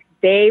 Like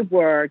they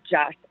were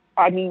just,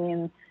 I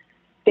mean,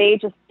 they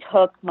just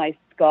took my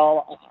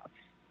skull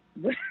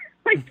off.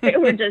 Like they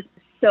were just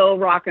so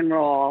rock and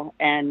roll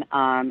and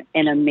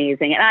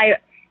amazing. And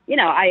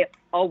I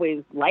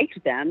always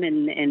liked them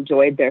and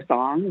enjoyed their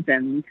songs.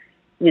 And,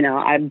 you know,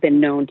 I've been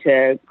known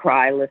to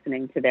cry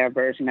listening to their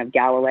version of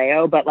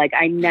Galileo, but like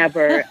I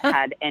never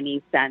had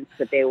any sense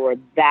that they were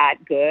that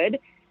good.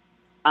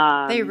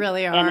 They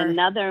really are. And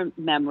another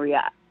memory,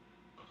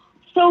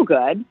 so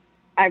good.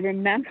 I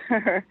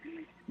remember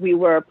we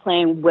were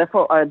playing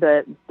wiffle,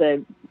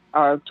 or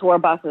our tour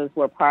buses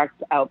were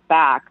parked out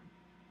back,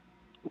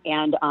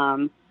 and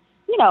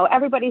you know,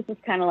 everybody's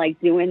just kind of like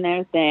doing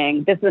their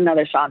thing. This is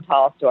another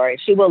Chantal story.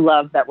 She will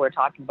love that we're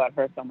talking about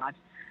her so much.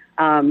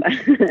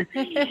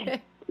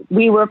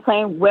 We were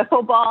playing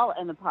wiffle ball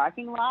in the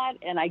parking lot,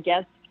 and I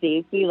guess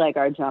Stacy, like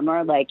our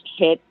drummer, like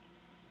hit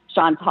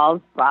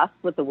Chantal's bus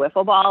with the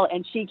wiffle ball,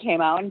 and she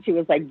came out and she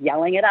was like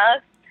yelling at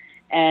us.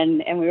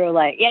 And we were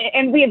like, yeah,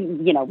 and we,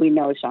 you know, we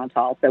know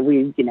Chantal, so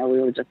we, you know,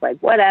 we were just like,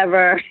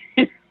 whatever.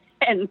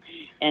 and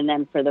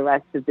then for the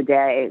rest of the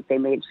day, they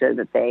made sure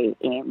that they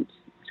aimed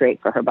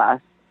straight for her bus.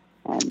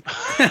 And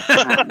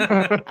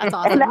that's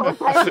awesome. and that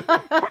was like,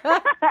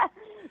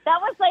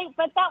 was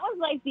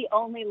like the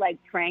only like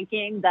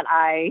pranking that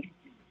I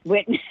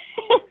witnessed,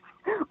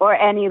 or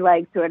any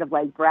like sort of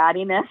like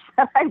brattiness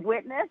that I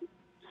witnessed.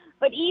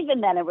 But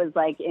even then, it was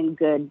like in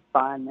good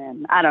fun,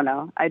 and I don't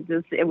know. I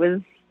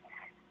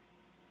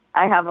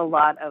have a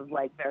lot of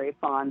like very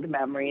fond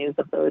memories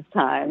of those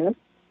times.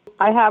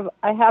 I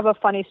have a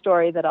funny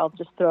story that I'll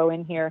just throw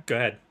in here. Go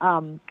ahead.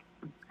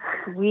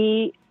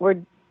 We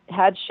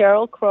had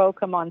Sheryl Crow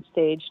come on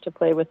stage to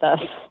play with us,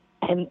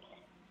 and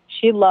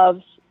she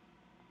loves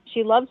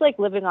like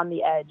living on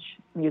the edge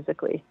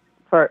musically.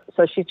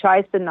 So she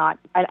tries to not.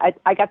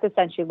 I got the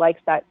sense she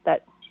likes that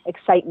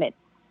excitement.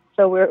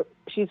 So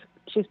she's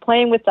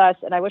playing with us,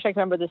 and I wish I could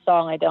remember the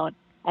song. I don't.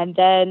 And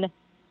then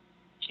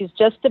she's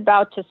just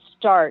about to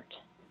start.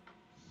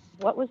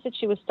 What was it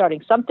she was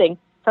starting? Some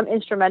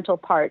instrumental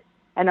part.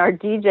 And our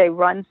DJ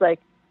runs like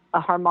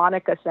a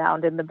harmonica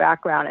sound in the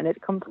background, and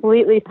it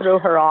completely threw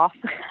her off.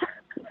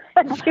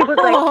 And she was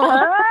like,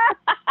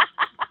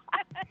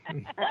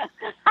 you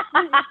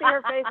see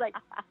her face like,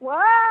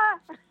 what?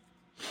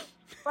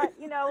 But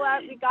you know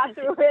what? We got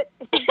through it.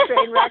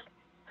 Train wreck.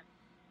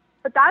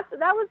 But that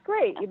was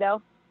great, you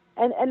know.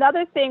 And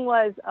another thing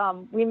was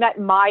we met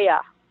Maya,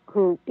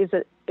 who is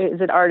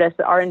an artist,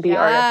 an R&B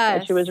artist,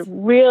 and she was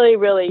really,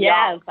 really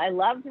young. Yes, I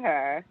loved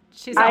her.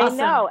 She's awesome.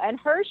 I know, and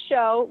her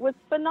show was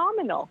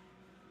phenomenal.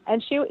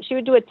 And she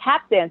would do a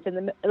tap dance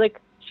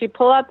she'd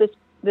pull out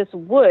this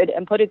wood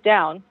and put it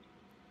down,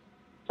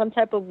 some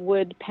type of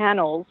wood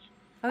panels.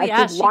 Oh and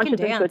yeah, she'd she launch can it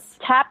into a dance.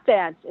 tap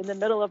dance in the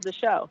middle of the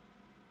show.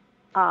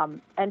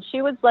 And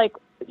she was like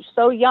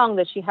so young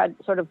that she had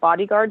sort of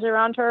bodyguards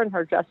around her in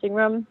her dressing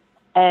room.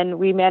 And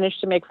we managed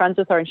to make friends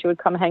with her, and she would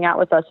come hang out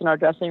with us in our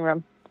dressing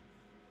room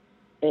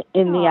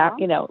in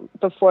the,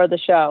 before the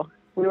show.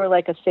 We were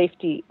like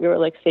safety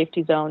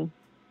zone.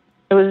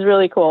 It was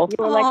really cool.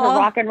 You were like her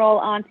rock and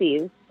roll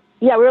aunties.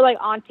 Yeah, we were like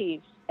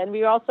aunties. And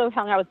we also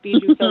hung out with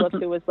Bijou Phillips,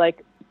 who was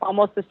like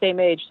almost the same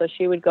age. So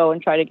she would go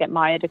and try to get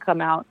Maya to come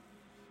out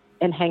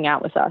and hang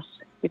out with us,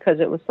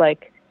 because it was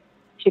like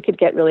she could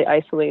get really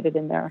isolated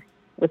in there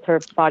with her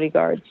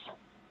bodyguards.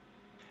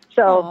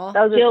 So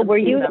that was Jill, were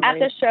you at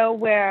the show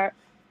where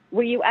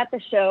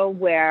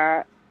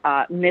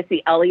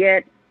Missy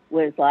Elliott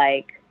was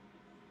like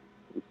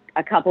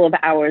a couple of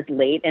hours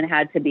late and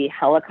had to be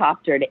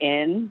helicoptered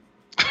in?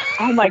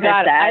 Oh my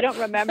God, I don't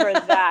remember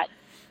that.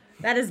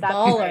 That is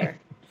baller.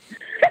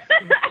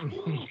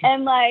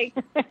 And like,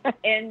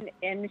 and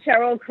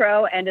Sheryl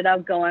Crow ended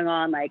up going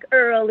on like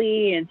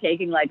early and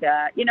taking like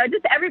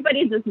just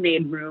everybody just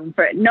made room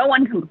for it. No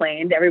one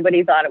complained.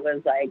 Everybody thought it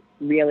was like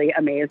really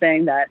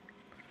amazing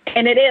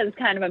and it is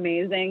kind of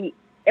amazing.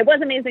 It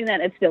was amazing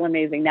then. It's still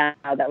amazing now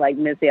that like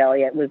Missy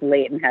Elliott was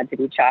late and had to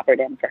be choppered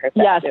in for her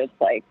set. Yes.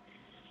 It's like,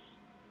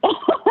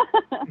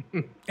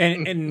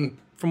 and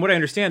from what I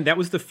understand, that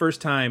was the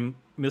first time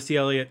Missy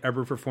Elliott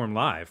ever performed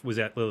live, was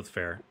at Lilith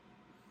Fair.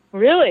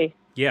 Really?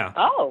 Yeah.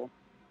 oh,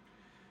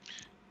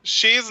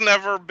 She's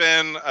never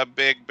been a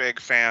big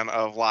fan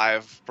of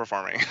live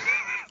performing.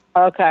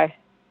 Okay.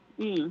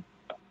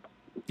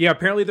 Yeah,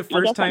 apparently the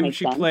first that time makes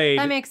she sense. played...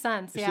 That makes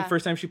sense. The Yeah.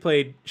 first time she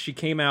played, she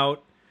came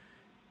out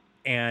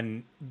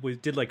and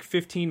did like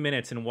 15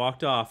 minutes and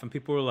walked off, and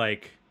people were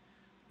like,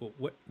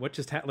 what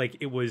just happened? Like,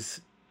 it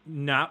was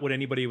not what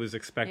anybody was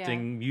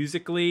expecting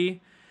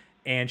musically.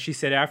 And she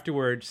said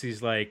afterwards,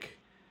 she's like,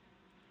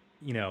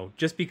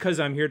 just because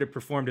I'm here to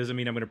perform doesn't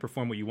mean I'm going to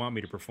perform what you want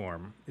me to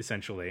perform,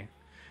 essentially.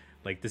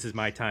 Like, this is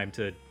my time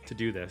to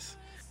do this.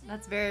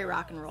 That's very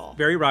rock and roll.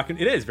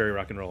 It is very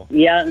rock and roll.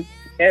 yeah,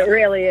 it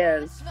really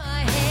is.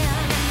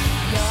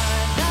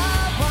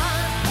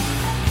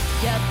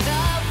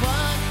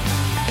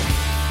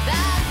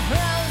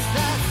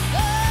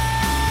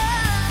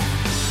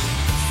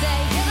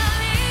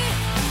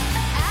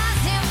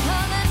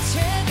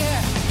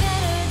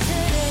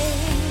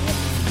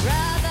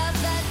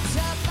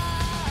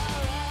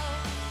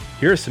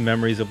 Here are some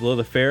memories of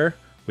Lilith Fair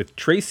with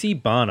Tracy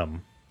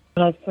Bonham.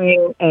 When I was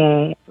playing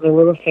the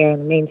Lilith Fair on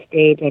the main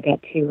stage, I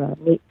got to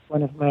meet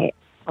one of my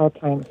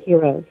all-time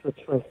heroes, which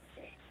was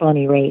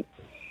Bonnie Raitt.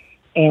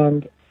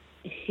 And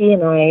she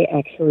and I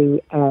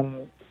actually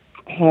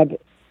had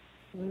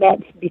met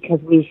because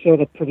we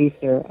shared a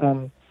producer.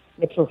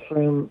 Mitchell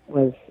Froome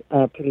was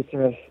a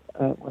producer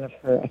of one of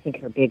her, I think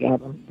her big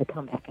album, the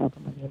comeback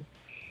album, I mean.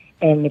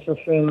 And Mitchell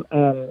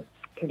Froome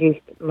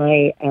produced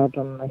my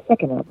album, my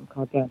second album,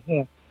 called Down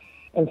Here.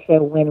 And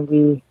so when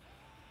we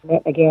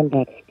met again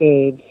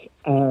backstage,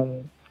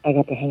 I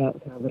got to hang out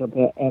with her a little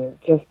bit, and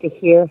just to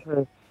hear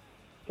her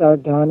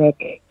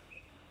sardonic,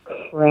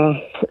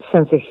 crass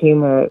sense of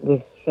humor was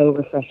so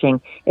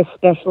refreshing,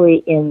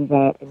 especially in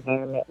that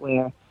environment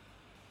where,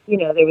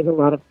 there was a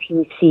lot of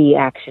PC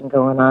action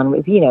going on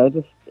with,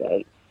 just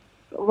a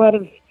lot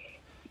of,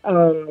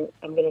 I'm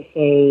going to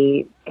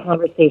say,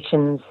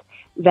 conversations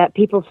that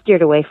people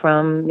steered away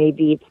from.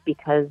 Maybe it's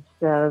because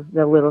of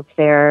the Lilith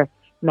Fair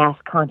mass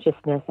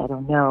consciousness, I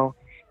don't know.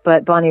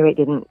 But Bonnie Raitt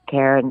didn't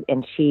care,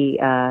 and she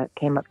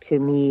came up to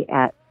me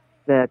at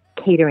the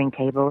catering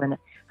table, and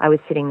I was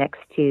sitting next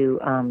to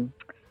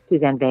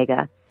Suzanne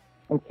Vega,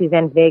 And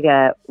Suzanne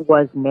Vega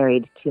was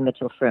married to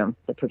Mitchell Froom,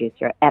 the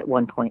producer, at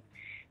one point.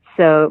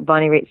 So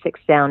Bonnie Raitt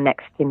sits down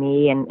next to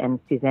me and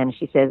Suzanne.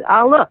 She says,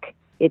 "Oh, look,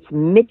 it's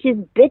Mitch's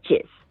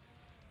bitches."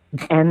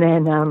 And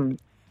then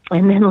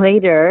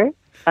later,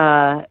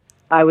 I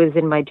was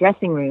in my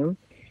dressing room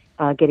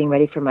getting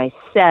ready for my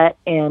set,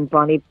 and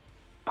Bonnie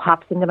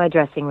pops into my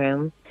dressing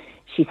room.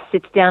 She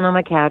sits down on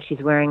my couch.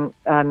 She's wearing,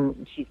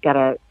 she's got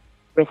a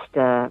wrist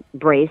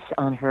brace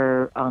on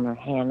her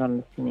hand.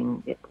 I'm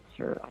assuming it's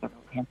her, I don't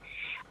know,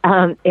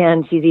 hand.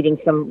 And she's eating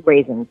some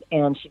raisins,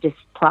 and she just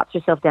plops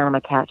herself down on my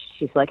couch.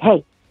 She's like,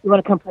 "Hey, you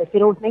want to come play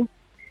fiddle with me?"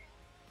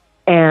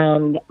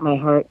 And my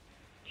heart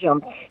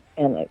jumped,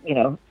 and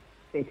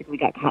basically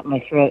got caught in my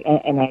throat,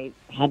 and I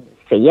had to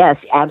say yes,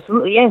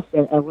 absolutely yes.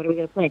 And what are we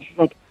going to play? And she's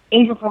like,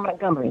 "Angel from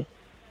Montgomery,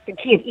 the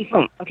key of E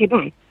flat." Okay,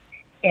 bye.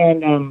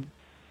 And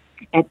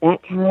at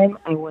that time,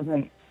 I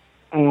wasn't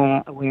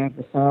aware of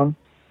the song,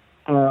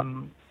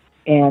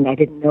 and I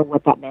didn't know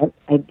what that meant.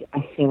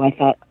 So I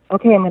thought,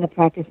 okay, I'm going to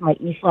practice my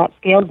E flat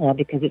scales now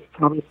because it's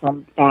probably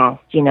some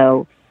fast,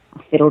 fiddle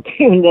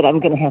tune that I'm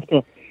going to have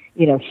to,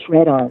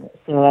 shred on.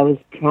 So I was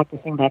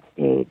practicing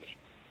backstage.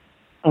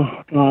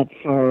 Oh God,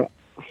 for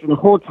the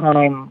whole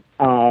time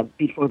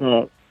before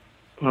the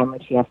time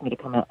when she asked me to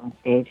come out on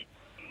stage.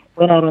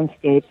 Went out on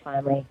stage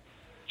finally.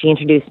 She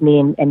introduced me,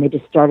 and they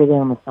just started in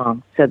on the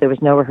song. So there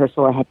was no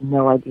rehearsal. I had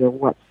no idea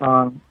what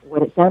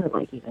it sounded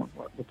like even,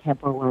 what the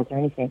tempo was or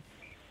anything.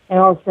 And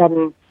all of a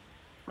sudden,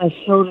 my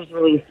shoulders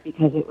released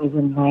because it was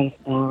a nice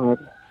ballad.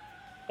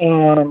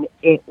 And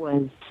it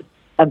was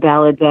a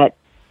ballad that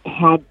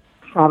I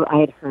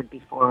had heard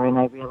before, and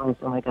I realized,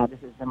 oh my God,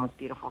 this is the most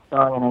beautiful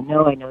song, and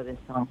I know this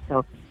song.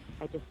 So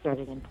I just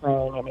started in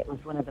playing, and it was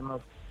one of the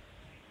most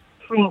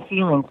freeing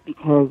feelings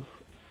because,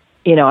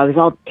 I was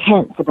all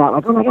tense about,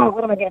 like, oh my God,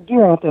 what am I going to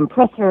do? I have to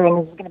impress her, and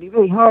this is going to be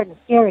really hard and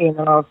scary. And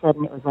then all of a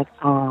sudden it was like,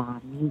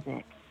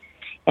 music.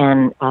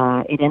 And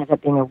it ended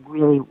up being a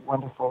really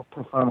wonderful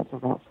performance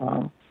of that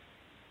song.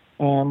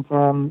 And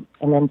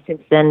then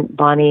since then,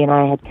 Bonnie and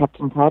I had kept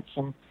in touch,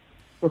 and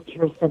just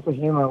her sense of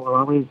humor will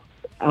always,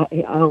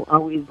 I'll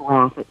always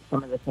laugh at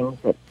some of the things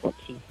that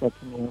she said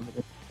to me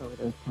over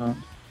those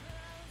times.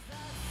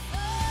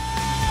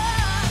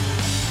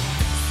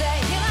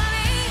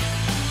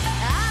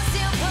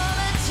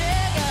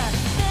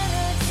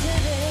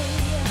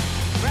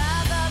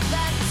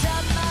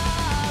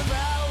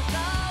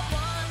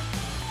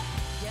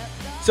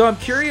 So I'm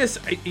curious,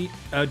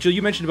 Jill,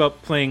 you mentioned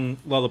about playing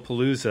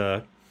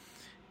Lollapalooza,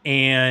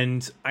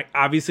 and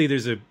obviously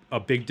there's a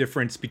big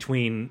difference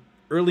between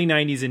early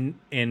 90s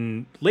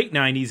and late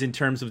 90s in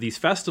terms of these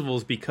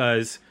festivals,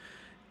 because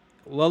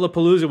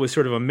Lollapalooza was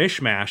sort of a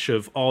mishmash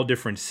of all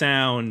different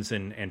sounds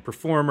and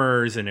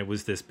performers, and it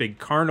was this big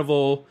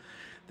carnival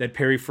that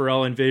Perry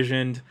Farrell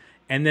envisioned.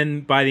 And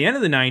then by the end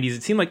of the 90s,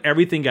 it seemed like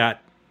everything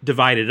got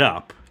divided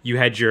up. You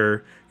had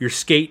your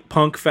skate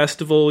punk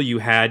festival, you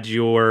had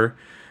your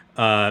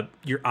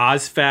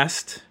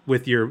Ozfest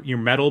with your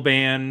metal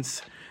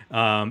bands,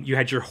 you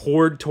had your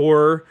Horde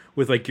tour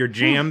with like your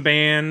jam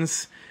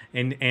bands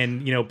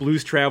and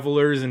Blues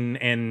Travelers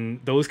and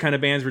those kind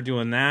of bands were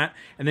doing that.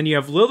 And then you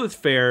have Lilith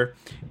Fair,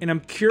 and I'm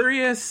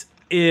curious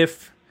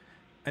if,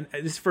 and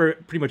this is for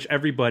pretty much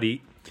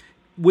everybody,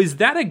 was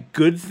that a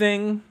good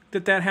thing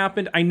that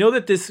happened? I know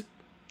that this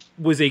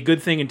was a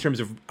good thing in terms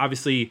of,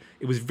 obviously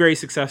it was very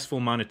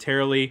successful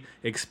monetarily,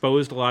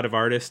 exposed a lot of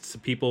artists,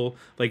 people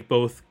like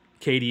both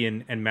Katie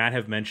and Matt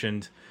have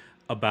mentioned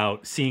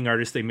about seeing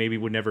artists they maybe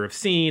would never have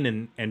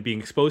seen and being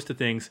exposed to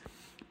things.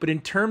 But in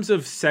terms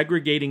of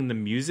segregating the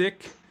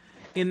music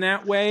in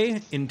that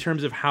way, in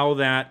terms of how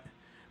that,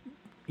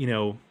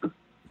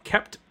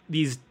 kept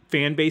these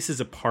fan bases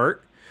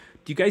apart,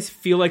 do you guys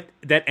feel like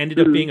that ended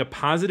up being a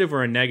positive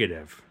or a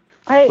negative?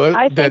 I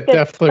think that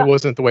definitely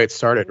wasn't the way it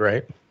started,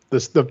 right?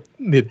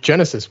 The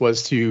genesis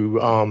was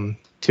to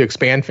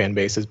expand fan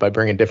bases by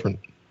bringing different,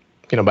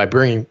 by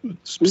bringing,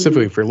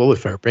 specifically for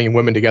Lilith Fair, bringing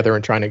women together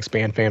and trying to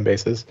expand fan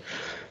bases.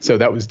 So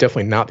that was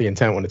definitely not the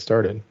intent when it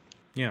started.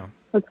 Yeah.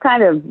 It's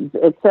kind of,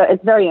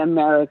 it's very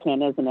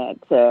American, isn't it?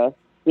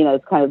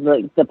 It's kind of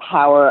like the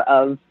power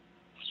of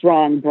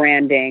strong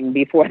branding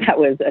before that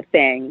was a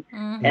thing.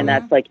 Mm-hmm. And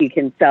that's like, you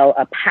can sell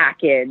a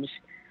package,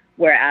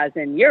 whereas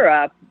in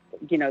Europe,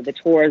 the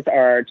tours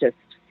are just,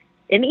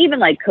 and even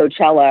like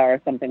Coachella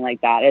or something like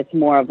that, it's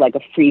more of like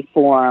a free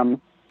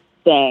form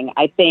thing.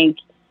 I think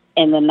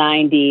in the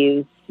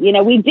 90s,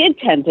 we did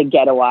tend to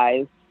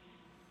ghettoize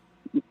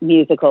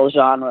musical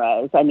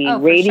genres. I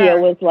mean, radio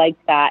was like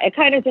that. It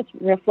kind of just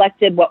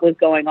reflected what was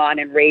going on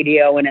in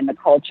radio and in the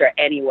culture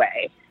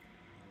anyway.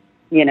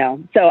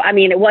 So, I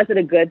mean, it wasn't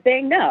a good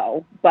thing,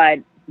 no, but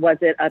was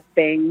it a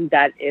thing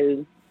that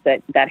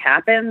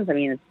happens? I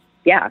mean,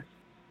 yeah.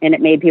 And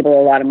it made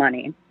people a lot of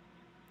money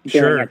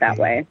doing it that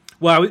way.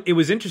 Well, it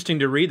was interesting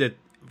to read that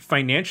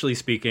financially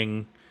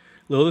speaking,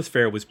 Lilith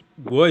Fair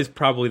was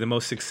probably the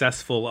most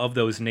successful of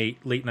those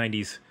late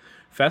 90s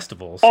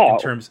festivals in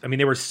terms, I mean,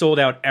 they were sold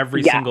out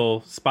every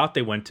single spot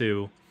they went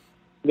to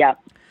Yeah.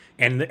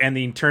 And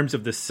in terms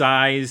of the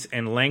size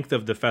and length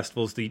of the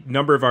festivals, the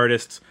number of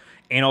artists,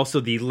 and also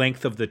the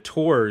length of the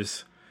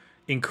tours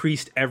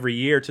increased every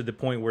year to the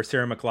point where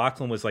Sarah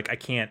McLachlan was like, I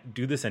can't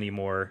do this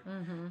anymore.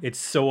 It's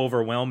so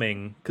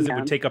overwhelming, because it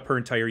would take up her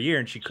entire year,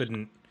 and she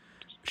couldn't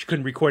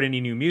record any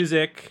new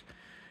music,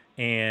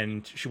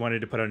 and she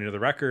wanted to put out another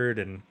record.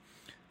 And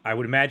I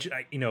would imagine,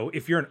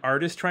 if you're an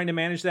artist trying to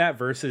manage that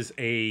versus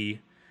a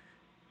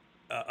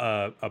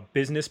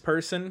business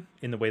person,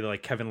 in the way that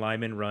like Kevin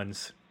Lyman ran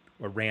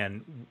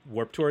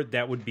Warped Tour,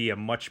 that would be a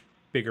much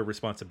bigger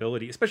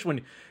responsibility, especially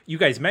when you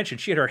guys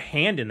mentioned she had her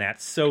hand in that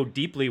so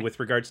deeply with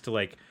regards to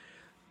like,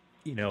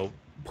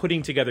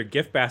 putting together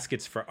gift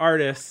baskets for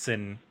artists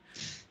and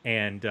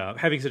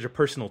having such a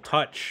personal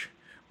touch.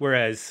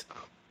 Whereas,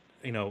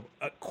 a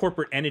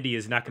corporate entity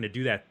is not going to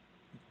do that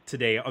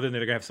today, other than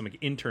they're going to have some like,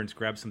 interns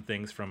grab some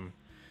things from,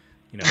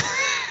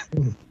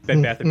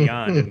 Bed Bath &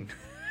 Beyond and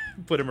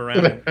put them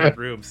around in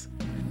rooms.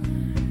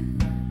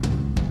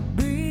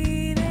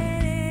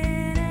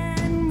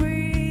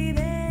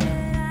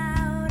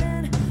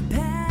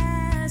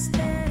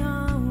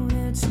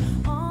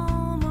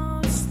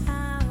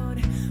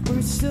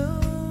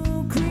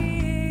 So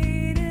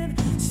creative,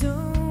 so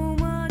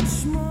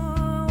much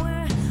more.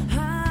 We're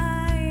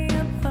high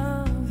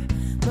above,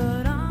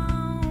 but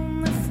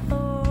on the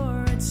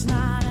floor, it's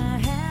not a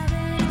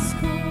heaven's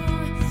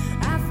core.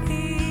 I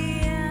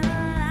feel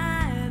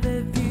alive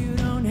if you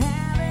don't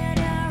have it.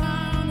 You're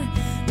on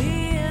the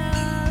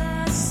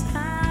other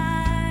side.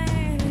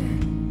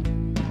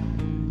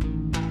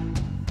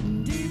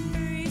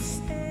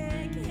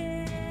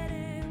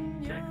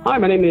 Hi,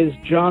 my name is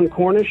John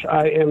Cornish.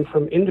 I am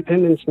from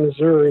Independence,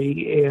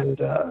 Missouri, and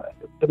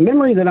the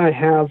memory that I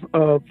have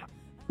of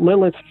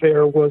Lilith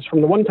Fair was from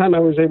the one time I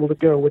was able to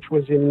go, which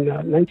was in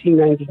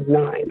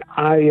 1999.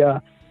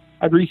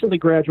 I'd recently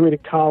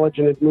graduated college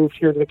and had moved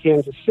here to the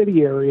Kansas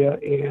City area,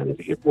 and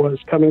it was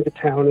coming to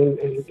town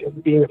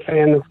and being a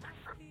fan of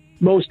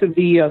most of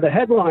the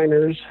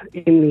headliners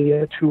in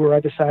the tour, I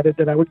decided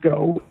that I would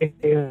go.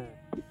 And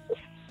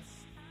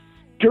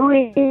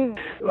during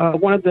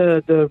one of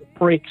the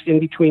breaks in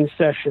between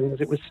sessions,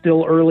 it was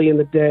still early in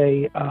the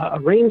day, a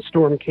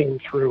rainstorm came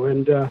through.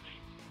 And,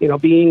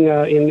 being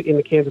in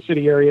the Kansas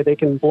City area, they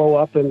can blow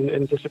up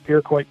and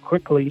disappear quite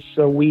quickly.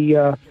 So we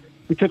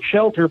took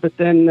shelter. But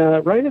then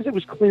right as it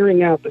was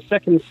clearing out, the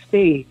second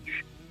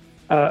stage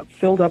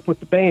filled up with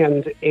the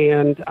band.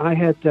 And I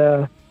had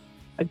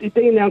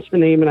they announced the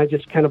name, and I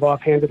just kind of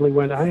offhandedly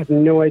went, I have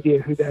no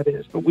idea who that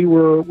is. But we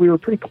were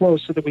pretty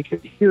close so that we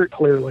could hear it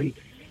clearly.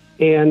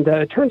 And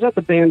it turns out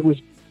the band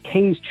was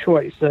King's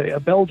Choice, a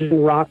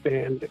Belgian rock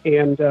band,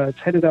 and it's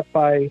headed up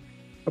by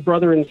a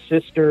brother and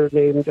sister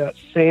named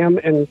Sam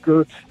and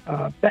Gert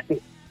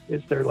Betten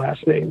is their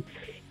last name.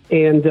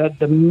 And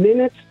the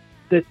minute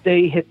that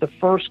they hit the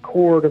first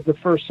chord of the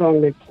first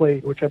song they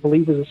played, which I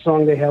believe is a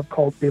song they have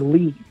called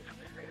Believe,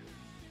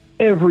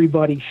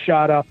 everybody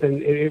shot up,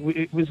 and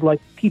it was like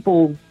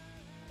people,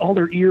 all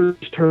their ears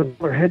turned,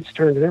 their heads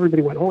turned, and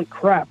everybody went, holy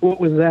crap, what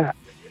was that?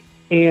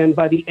 And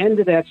by the end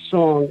of that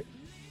song,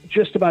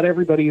 just about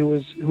everybody who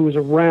was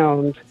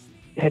around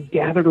had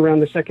gathered around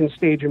the second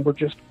stage and were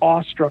just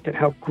awestruck at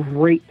how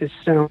great this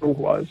sound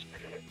was.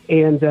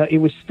 And it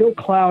was still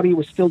cloudy, it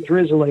was still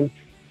drizzling.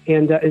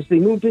 And as they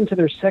moved into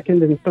their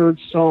second and third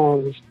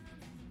songs,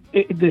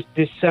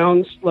 this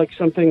sounds like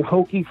something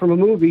hokey from a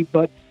movie,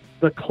 but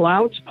the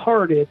clouds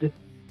parted,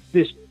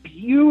 this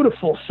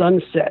beautiful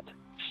sunset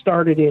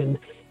started in,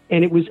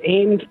 and it was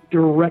aimed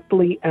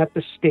directly at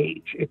the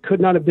stage. It could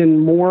not have been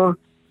more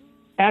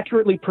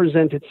accurately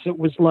presented. So it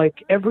was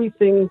like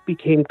everything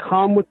became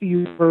calm with the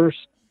universe.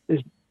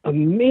 This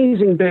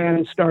amazing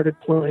band started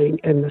playing,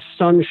 and the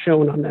sun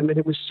shone on them. And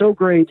it was so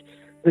great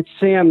that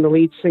Sam, the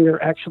lead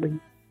singer, actually,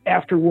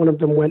 after one of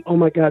them went, oh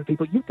my God,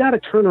 people, you've got to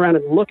turn around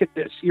and look at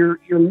this. You're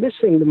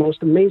missing the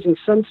most amazing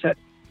sunset.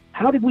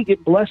 How did we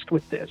get blessed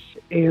with this?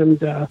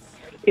 And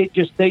it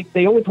just, they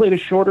only played a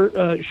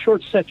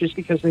short set just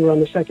because they were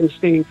on the second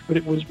stage, but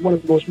it was one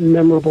of the most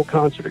memorable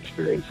concert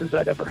experiences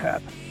I'd ever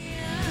had.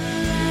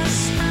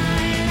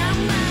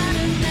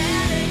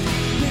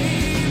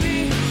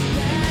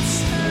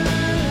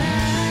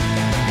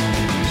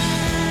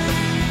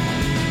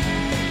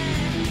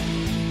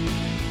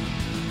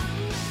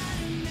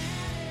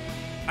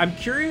 I'm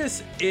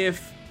curious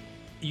if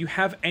you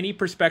have any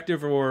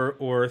perspective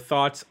or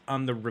thoughts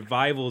on the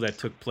revival that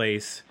took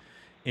place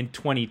in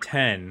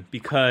 2010,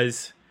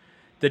 because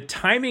the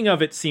timing of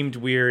it seemed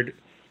weird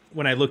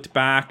when I looked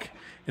back,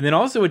 and then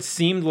also it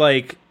seemed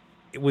like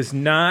it was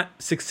not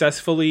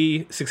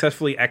successfully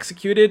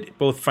executed,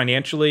 both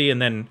financially,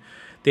 and then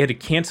they had to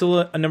cancel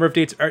a number of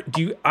dates.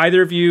 Do you,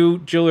 either of you,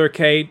 Jill or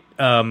Kate,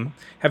 have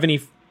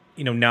any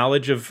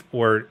knowledge of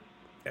or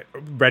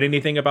read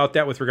anything about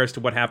that with regards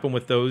to what happened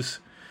with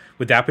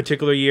that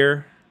particular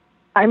year?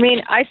 I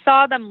mean, I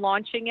saw them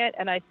launching it,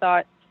 and I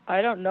thought,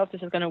 I don't know if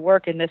this is going to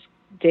work in this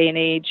day and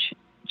age,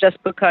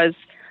 just because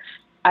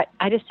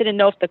I just didn't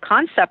know if the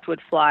concept would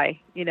fly,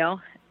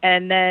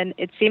 And then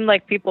it seemed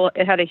like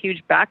it had a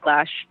huge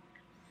backlash.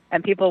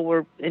 and people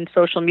were in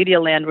social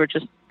media land were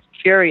just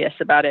furious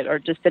about it or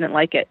just didn't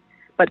like it.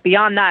 But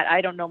beyond that,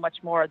 I don't know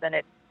much more than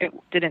it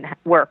didn't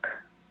work.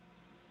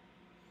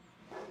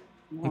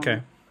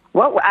 Okay.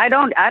 What I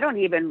don't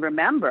even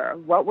remember.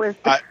 What was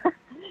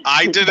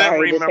I didn't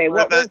sorry to say,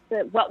 remember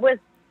that. what was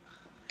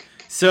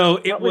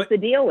What was the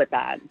deal with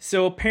that?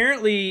 So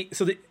apparently,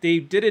 they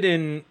did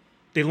it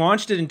they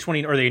launched it in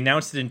they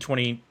announced it in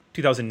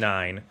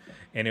 2009,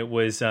 and it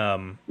was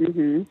one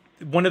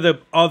of the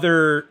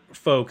other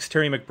folks,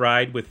 Terry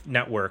McBride with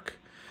Network,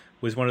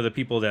 was one of the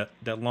people that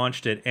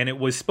launched it, and it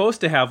was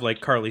supposed to have like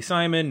Carly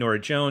Simon, Norah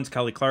Jones,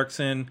 Kelly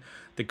Clarkson,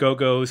 the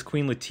Go-Go's,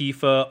 Queen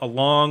Latifah,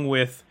 along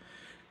with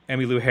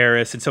Emmylou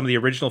Harris and some of the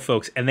original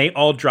folks, and they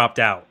all dropped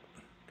out.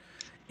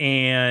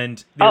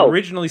 And they were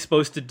originally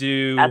supposed to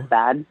do... That's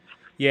bad.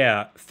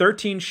 Yeah,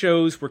 13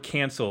 shows were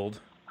canceled,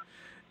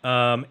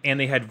 and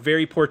they had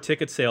very poor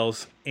ticket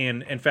sales.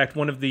 And in fact,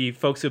 one of the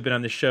folks who have been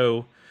on the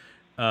show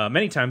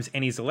many times,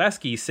 Annie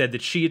Zaleski, said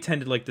that she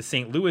attended like the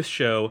St. Louis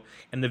show,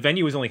 and the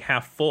venue was only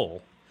half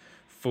full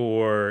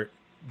for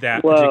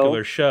that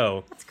particular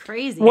show. That's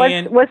crazy.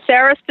 Was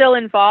Sarah still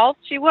involved?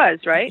 She was,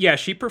 right? Yeah,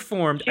 she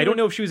performed. I don't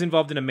know if she was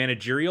involved in a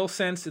managerial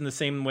sense in the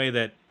same way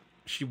that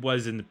she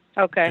was in the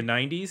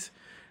 90s.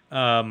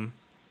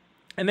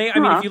 And I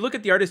mean, if you look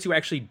at the artists who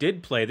actually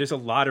did play, there's a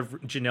lot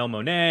of Janelle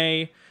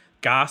Monáe,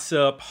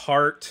 Gossip,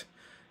 Hart,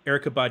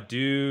 Erykah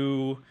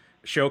Badu,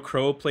 Sheryl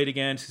Crow played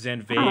again,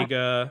 Suzanne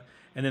Vega,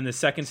 and then the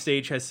second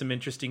stage has some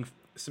interesting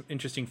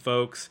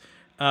folks.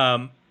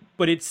 But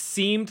it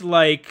seemed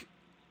like,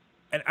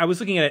 and I was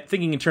looking at it,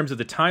 thinking in terms of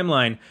the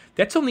timeline,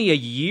 that's only a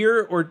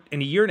year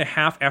and a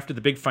half after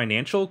the big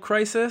financial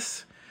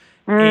crisis,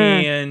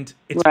 and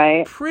it's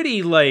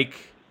pretty like,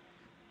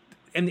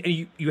 and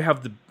you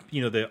have the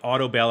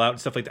auto bailout and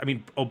stuff like that. I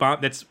mean, Obama,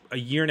 that's a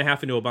year and a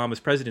half into Obama's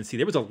presidency.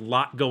 There was a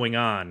lot going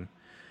on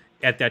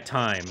at that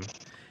time.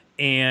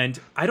 And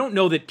I don't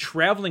know that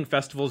traveling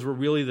festivals were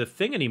really the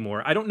thing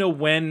anymore. I don't know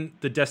when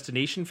the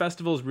destination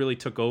festivals really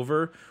took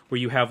over, where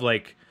you have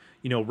like,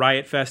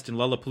 Riot Fest and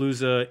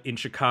Lollapalooza in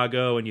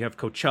Chicago, and you have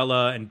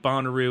Coachella and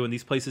Bonnaroo and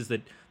these places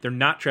that they're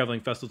not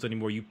traveling festivals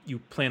anymore. You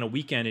plan a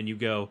weekend and you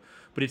go.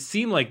 But it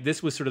seemed like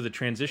this was sort of the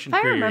transition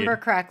period. If I remember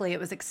correctly, it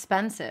was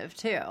expensive,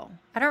 too.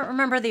 I don't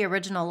remember the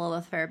original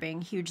Lilith Fair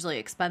being hugely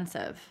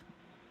expensive.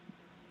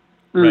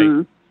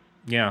 Right.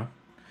 Yeah.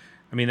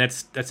 I mean,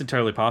 that's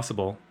entirely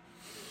possible.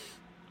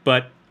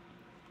 But,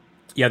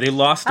 yeah, they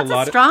lost a lot.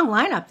 That's a strong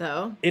lineup,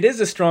 though. It was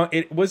a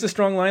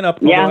strong lineup.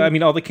 Yeah. Although, I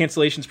mean, all the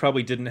cancellations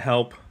probably didn't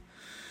help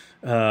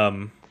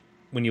when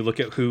you look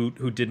at who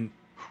didn't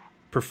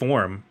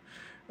perform.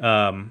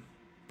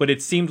 But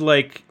it seemed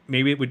like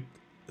maybe it would,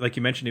 like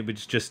you mentioned,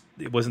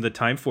 it wasn't the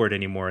time for it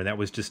anymore, and that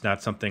was just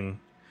not something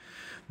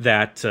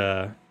that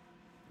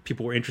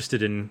people were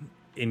interested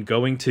in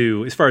going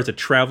to, as far as a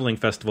traveling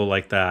festival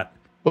like that.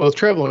 Well,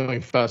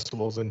 traveling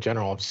festivals in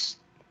general have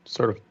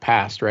sort of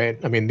passed, right?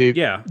 I mean,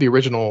 the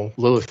original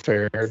Lilith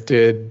Fair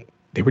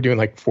they were doing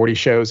like 40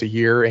 shows a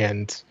year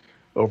and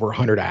over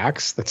 100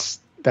 acts. That's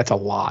a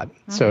lot.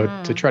 So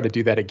to try to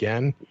do that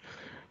again,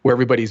 where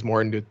everybody's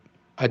more into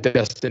a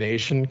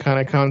destination kind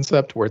of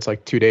concept, where it's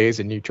like 2 days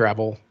and you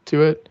travel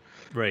to it.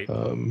 Right.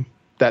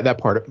 That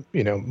part,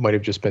 might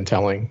have just been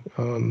telling,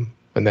 and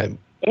that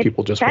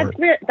people just weren't.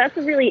 That's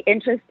a really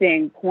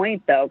interesting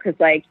point, though, because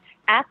like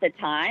at the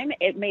time,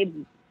 it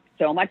made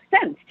so much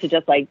sense to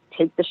just like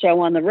take the show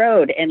on the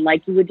road, and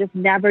like you would just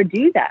never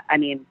do that. I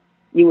mean,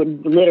 you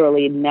would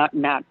literally not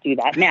do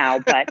that now,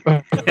 but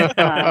but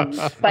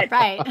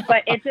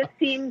it just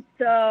seems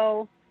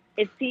so.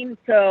 It seems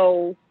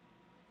so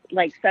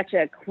like such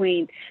a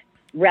quaint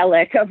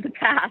relic of the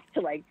past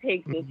to like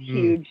take this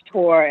huge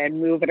tour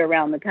and move it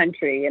around the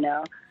country.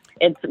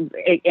 It's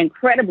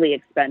incredibly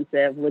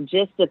expensive.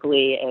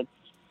 Logistically,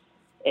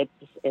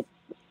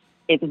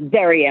 it's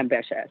very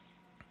ambitious.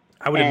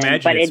 I would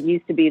imagine, but it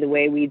used to be the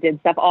way we did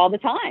stuff all the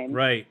time.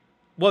 Right.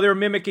 Well, they're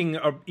mimicking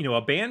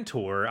a band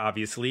tour,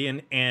 obviously,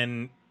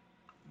 and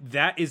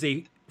that is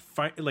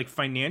like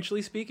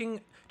financially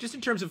speaking, just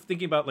in terms of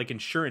thinking about like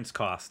insurance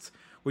costs,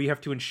 where you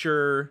have to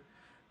insure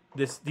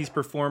these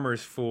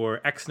performers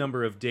for X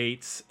number of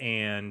dates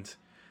and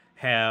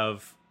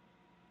have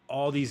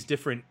all these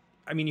different.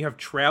 I mean, you have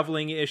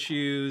traveling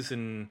issues,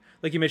 and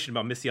like you mentioned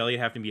about Missy Elliott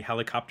having to be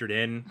helicoptered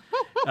in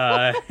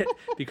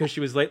because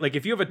she was late. Like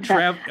if you have a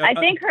travel, I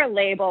think her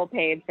label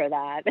paid for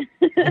that.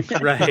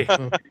 Right.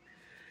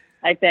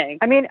 I think.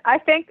 I mean, I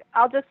think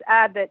I'll just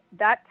add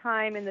that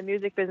time in the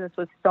music business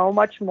was so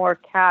much more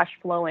cash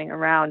flowing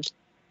around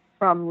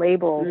from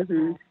labels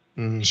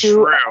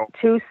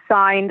to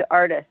signed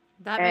artists.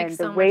 That and makes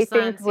so the way much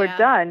things sense, were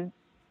done,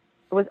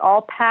 it was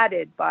all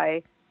padded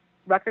by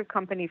record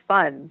company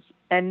funds,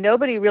 and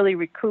nobody really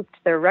recouped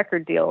their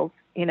record deals,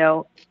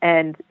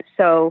 and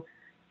so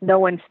no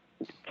one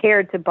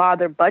cared to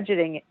bother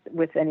budgeting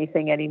with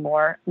anything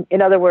anymore.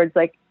 In other words,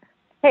 like,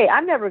 hey,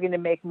 I'm never going to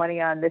make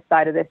money on this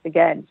side of this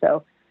again,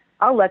 so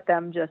I'll let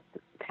them just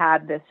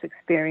pad this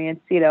experience,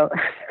 So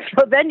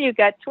then you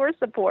got tour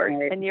support,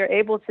 and you're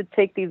able to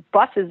take these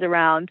buses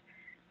around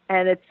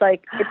And it's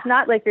like, it's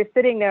not like you're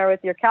sitting there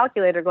with your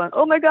calculator going,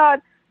 oh my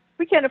God,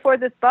 we can't afford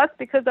this bus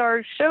because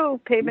our show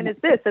payment is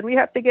this and we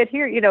have to get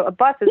here. You know, a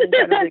bus is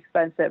incredibly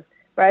expensive,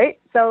 right?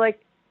 So like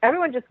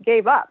everyone just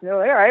gave up. They're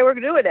like, all right, we're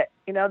doing it.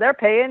 You know, they're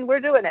paying, we're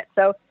doing it.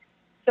 So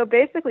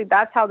basically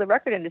that's how the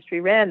record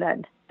industry ran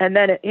then. And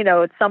then, you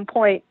know, at some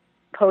point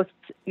post,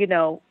 you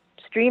know,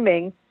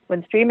 streaming,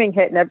 when streaming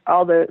hit and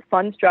all the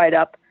funds dried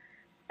up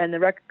and the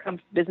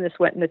record business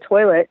went in the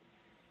toilet,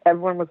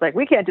 everyone was like,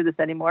 we can't do this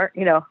anymore.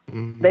 You know,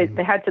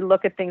 they had to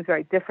look at things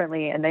very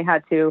differently, and they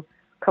had to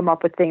come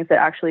up with things that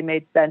actually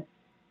made sense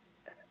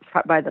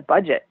by the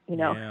budget. You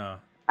know,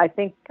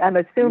 I'm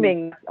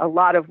assuming a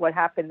lot of what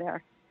happened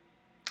there.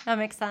 That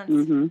makes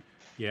sense.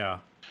 Yeah.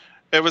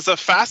 It was a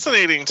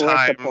fascinating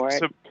time.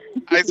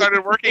 I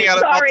started working at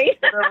a public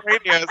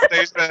radio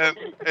station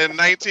in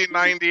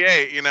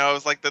 1998. You know, it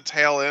was like the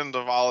tail end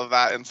of all of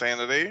that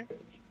insanity.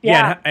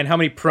 Yeah, and how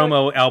many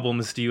promo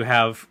albums do you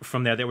have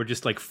from that were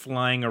just like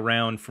flying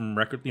around from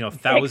record? You know,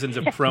 thousands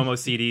of promo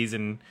CDs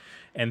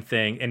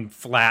and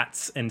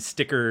flats and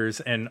stickers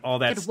and all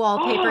that. Could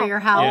wallpaper your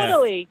house. Yeah.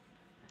 Totally.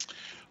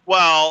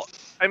 Well,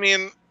 I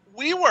mean,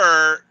 we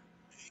were,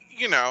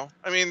 you know,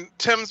 I mean,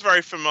 Tim's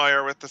very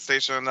familiar with the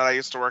station that I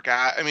used to work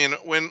at. I mean,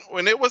 when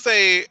it was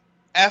a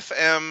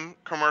FM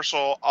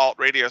commercial alt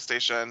radio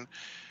station,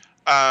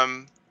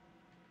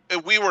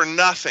 we were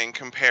nothing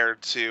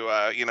compared to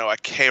you know, a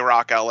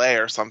K-Rock LA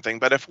or something.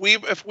 But if we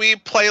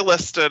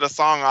playlisted a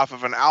song off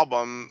of an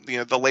album, you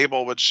know, the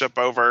label would ship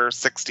over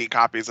 60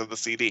 copies of the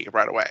CD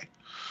right away.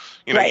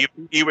 You know,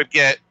 you would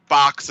get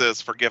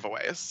boxes for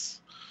giveaways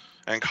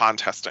and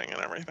contesting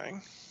and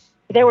everything.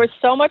 There was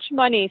so much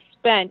money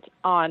spent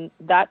on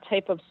that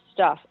type of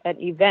stuff at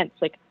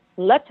events. Like,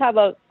 let's have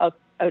an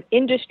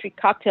industry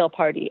cocktail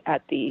party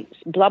at the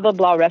blah, blah,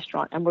 blah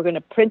restaurant. And we're going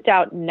to print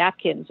out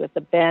napkins with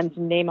the band's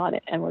name on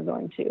it. And we're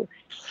going to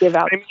give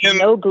out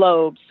snow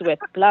globes with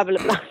blah,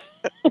 blah, blah.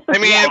 I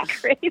mean,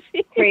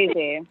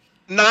 crazy.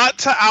 Not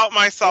to out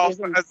myself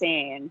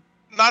insane.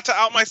 Not to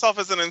out myself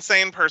as an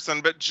insane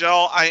person, but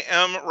Jill, I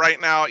am right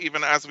now,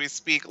 even as we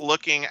speak,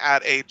 looking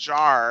at a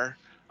jar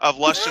of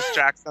Luscious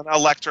Jackson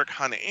Electric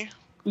Honey.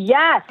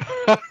 Yes.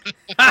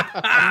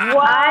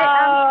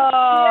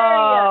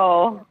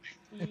 Wow.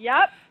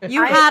 Yep.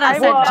 You had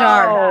us at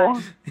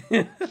jar.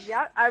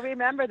 Yep, I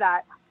remember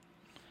that.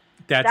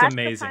 That's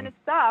amazing. The kind of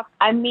stuff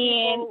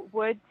people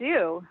would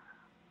do.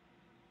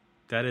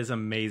 That is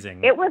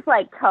amazing. It was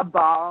like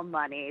cabal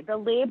money. The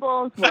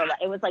labels were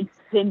it was like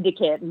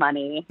syndicate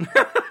money.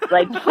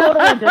 Like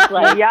totally just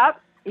like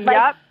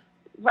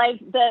like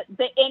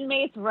the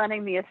inmates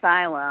running the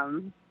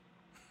asylum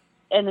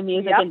in the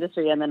music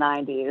industry in the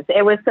 90s.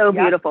 It was so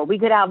beautiful. We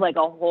could have like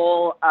a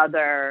whole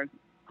other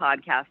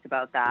podcast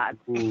about that.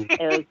 It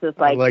was just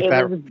like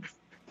it was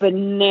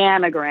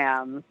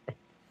bananagrams.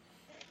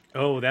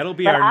 Oh, that'll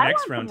be but our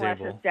next roundtable.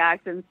 Luscious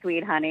Jackson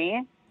Sweet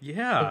Honey.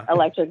 Yeah.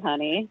 Electric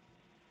Honey.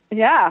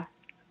 Yeah.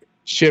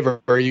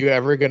 Shiver, are you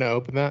ever going to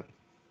open that?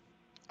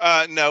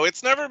 No,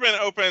 it's never been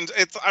opened.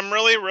 I'm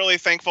really, really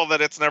thankful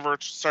that it's never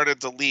started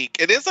to leak.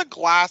 It is a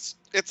glass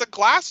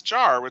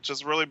jar, which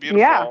is really beautiful.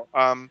 Yeah.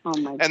 Oh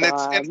my and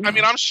God. it's I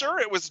mean, I'm sure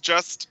it was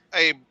just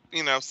a,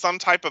 you know, some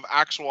type of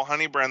actual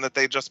honey brand that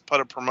they just put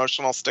a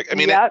promotional stick. I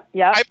mean, I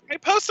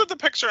posted the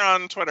picture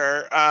on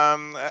Twitter,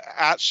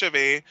 at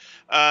Shivy.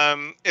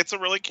 It's a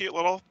really cute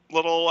little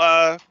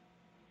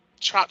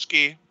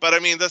tchotchke, but I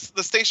mean,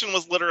 the station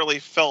was literally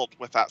filled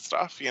with that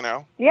stuff, you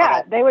know?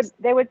 Yeah, they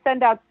would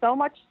send out so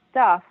much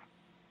stuff.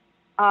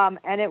 And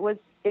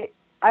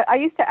I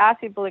used to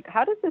ask people, like,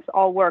 how does this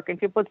all work? And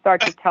people would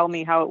start to tell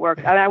me how it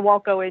works. And I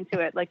won't go into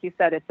it. Like you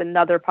said, it's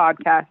another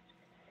podcast.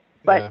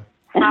 But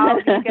how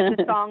do you get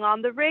the song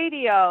on the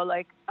radio?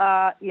 Like,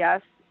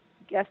 yes,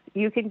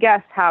 you can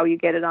guess how you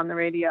get it on the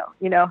radio,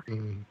 you know?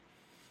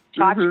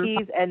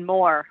 Tchotchkes and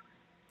more.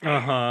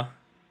 Uh-huh.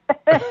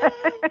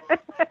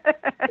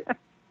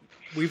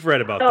 We've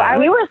read about that.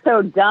 We were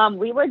so dumb.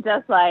 We would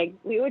just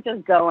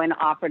go and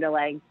offer to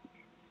like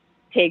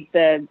take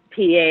the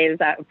PAs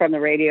from the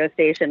radio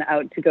station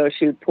out to go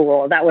shoot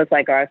pool. That was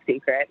like our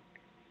secret.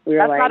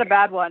 That's not a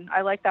bad one.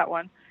 I like that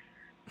one.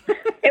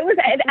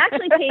 It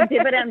actually paid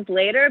dividends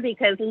later,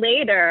 because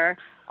later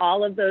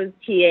all of those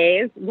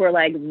TAs were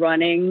like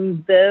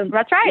running the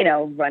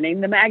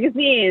running the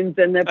magazines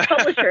and the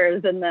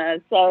publishers and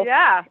it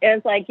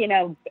was like, you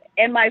know,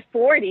 in my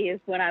 40s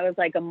when I was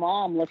like a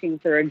mom looking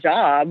for a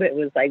job, it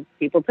was like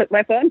people took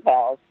my phone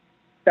calls.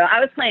 So I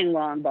was playing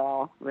long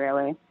ball,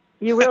 really.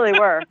 You really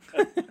were.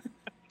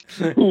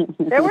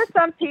 There were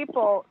some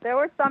people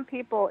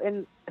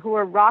who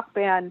were rock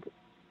band,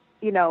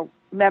 you know,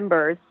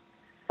 members,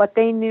 but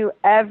they knew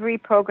every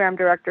program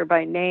director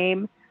by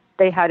name.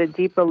 They had a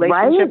deep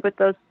relationship with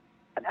those.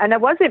 And it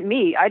wasn't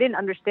me. I didn't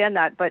understand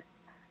that, but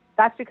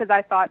that's because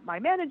I thought my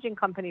managing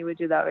company would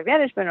do that, my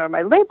management or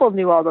my label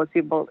knew all those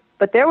people.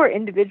 But there were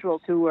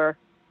individuals who were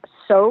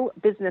so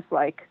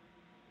businesslike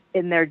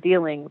in their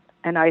dealings.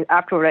 And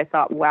afterward I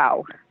thought,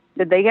 wow,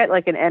 did they get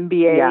like an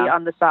MBA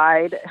on the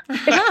side?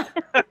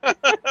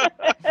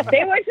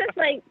 They were just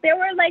like, they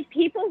were like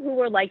people who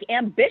were like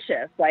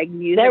ambitious, like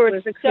music They were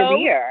was a so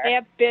career.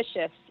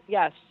 ambitious.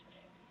 Yes.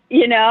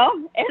 You know,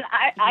 and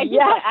I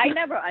Yes. I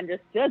never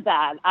understood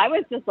that. I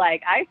was just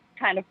like, I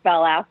kind of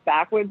fell ass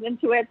backwards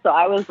into it. So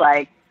I was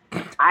like,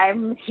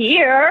 I'm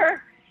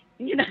here,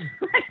 you know,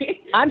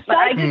 I'm but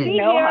I psyched to didn't be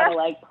know how here. to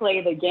like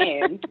play the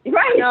game.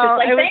 Right. No,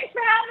 It's just it like, was- thanks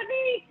for having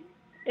me.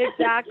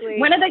 Exactly.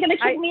 When are they going to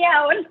kick me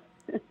out?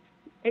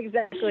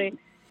 Exactly.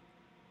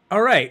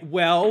 All right.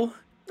 Well,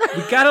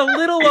 we got a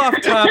little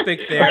off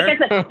topic there.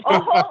 Like I said,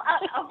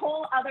 a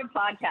whole other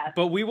podcast.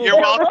 But we will. You're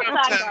welcome, We'll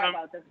talk more Tim.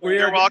 about this We're-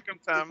 later. You're welcome,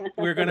 Tim.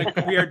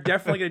 We are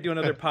definitely gonna do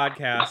another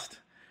podcast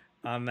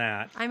on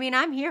that. I mean,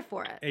 I'm here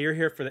for it. Hey, you're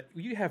here for that.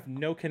 You have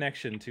no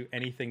connection to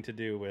anything to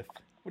do with.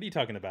 What are you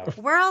talking about?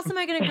 Where else am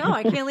I going to go?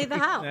 I can't leave the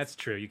house. That's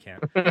true. You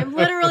can't. I'm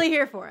literally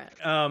here for it.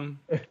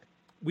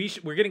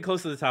 We're getting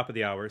close to the top of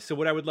the hour. So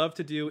what I would love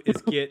to do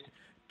is get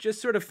just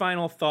sort of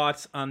final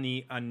thoughts on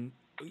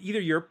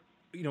either your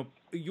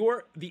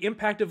the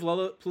impact of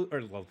Lilith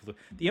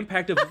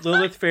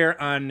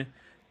Fair on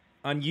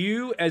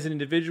you as an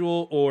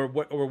individual, or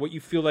what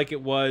you feel like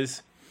it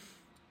was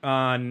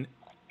on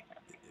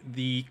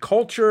the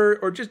culture,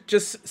 or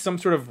just some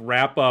sort of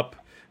wrap up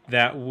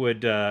that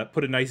would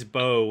put a nice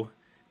bow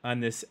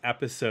on this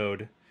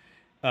episode.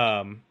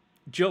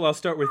 Jill, I'll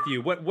start with you.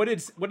 What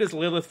does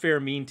Lilith Fair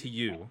mean to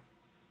you?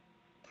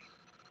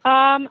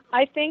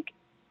 I think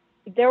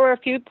there were a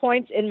few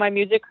points in my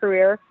music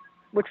career,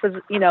 which was,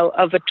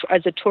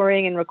 as a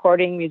touring and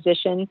recording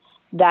musician,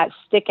 that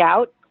stick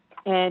out,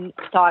 and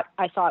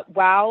I thought,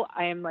 wow,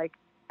 I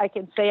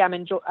can say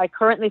I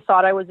currently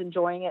thought I was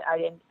enjoying it.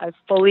 I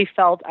fully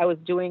felt I was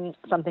doing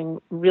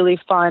something really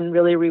fun,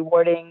 really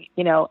rewarding.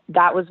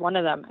 That was one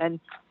of them. And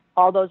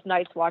all those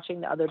nights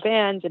watching the other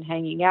bands and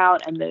hanging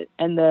out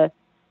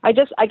I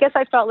guess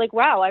I felt like,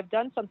 wow, I've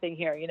done something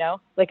here,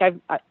 like I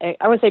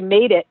wouldn't say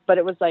made it, but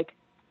it was like,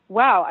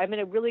 wow, I'm in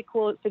a really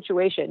cool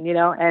situation,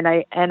 and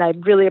I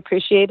really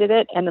appreciated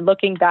it. And then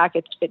looking back,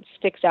 it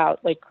sticks out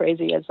like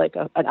crazy as like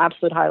an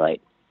absolute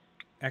highlight.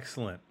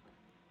 Excellent.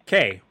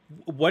 Kay,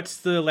 what's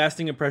the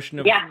lasting impression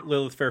of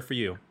Lilith Fair for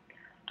you?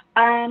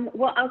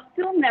 Well, I'll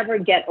still never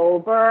get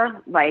over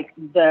like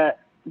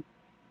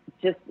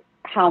just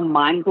how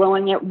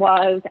mind-blowing it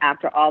was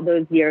after all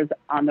those years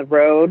on the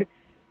road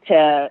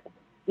to,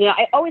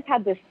 I always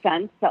had this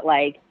sense that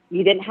like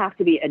you didn't have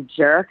to be a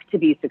jerk to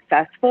be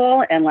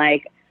successful, and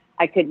like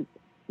I could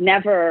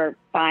never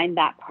find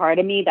that part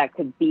of me that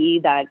could be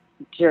that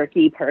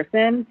jerky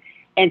person,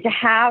 and to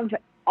have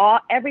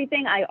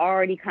everything I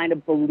already kind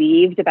of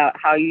believed about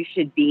how you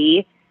should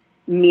be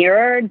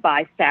mirrored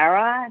by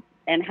Sarah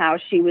and how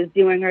she was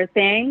doing her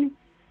thing.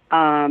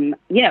 It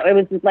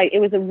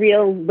was a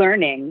real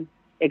learning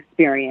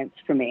experience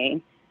for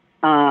me.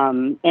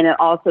 And it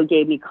also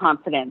gave me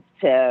confidence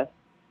to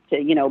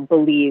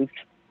believe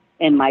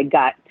in my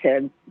gut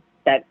just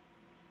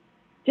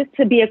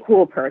to be a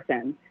cool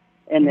person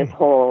in this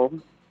whole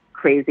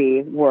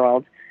crazy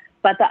world.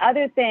 But the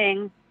other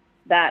thing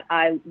that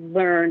I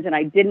learned, and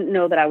I didn't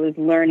know that I was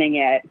learning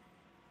it,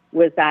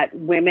 was that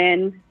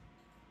when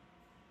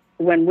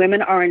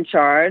women are in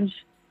charge,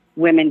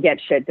 women get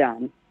shit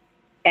done.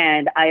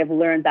 And I have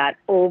learned that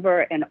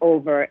over and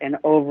over and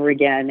over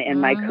again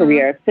in my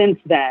career since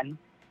then.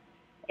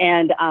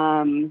 And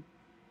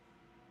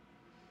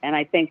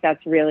I think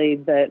that's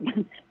really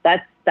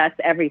that's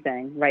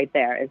everything right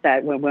there, is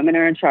that when women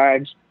are in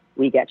charge,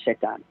 we get shit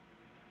done.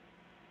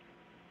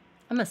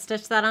 I'm going to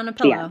stitch that on a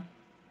pillow.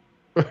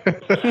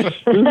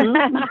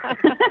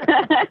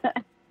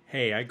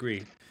 Hey, I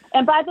agree.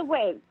 And by the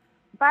way,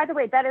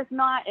 that is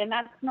not, and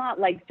that's not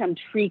like some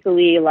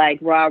treacly, like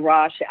rah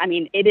rah shit. I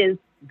mean, it is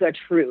the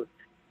truth.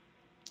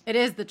 It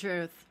is the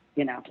truth.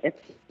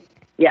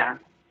 Yeah.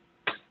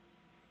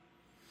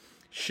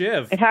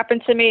 Shiv. It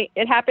happened to me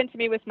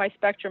with my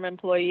Spectrum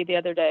employee the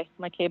other day,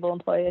 my cable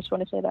employee. I just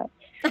want to say that.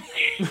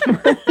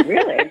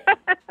 Really?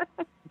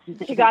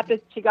 She got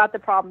the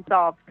problem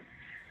solved.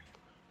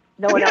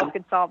 No one else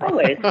could solve it.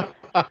 Always.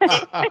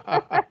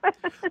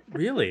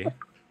 Really?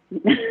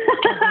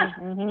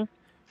 Mm-hmm.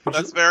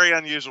 That's very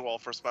unusual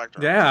for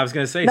Spectrum. Yeah, I was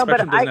going to say, No,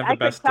 Spectrum but doesn't have the I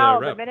best could tell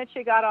rep. the minute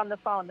she got on the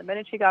phone,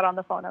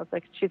 I was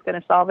like, she's going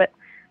to solve it.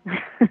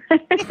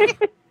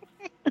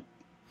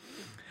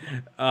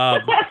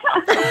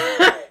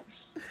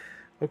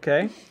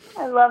 Okay.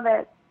 I love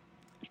it.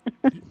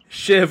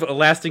 Shiv, a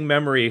lasting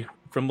memory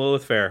from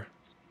Lilith Fair.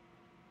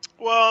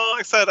 Well, like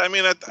I said, I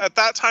mean, at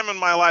that time in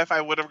my life, I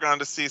would have gone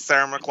to see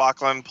Sarah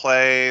McLachlan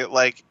play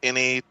like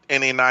any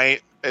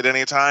night at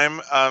any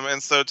time.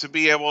 And so to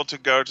be able to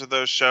go to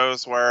those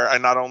shows where I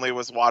not only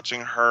was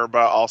watching her,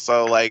 but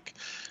also like,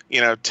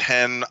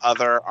 10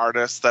 other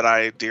artists that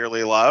I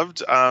dearly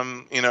loved,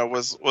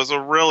 was a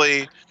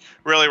really,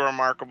 really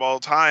remarkable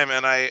time.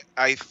 And I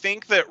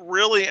think that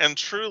really and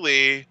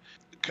truly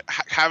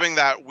having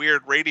that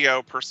weird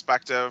radio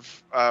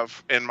perspective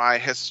in my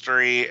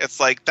history, it's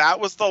like that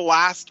was the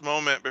last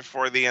moment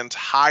before the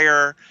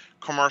entire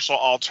commercial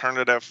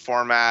alternative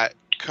format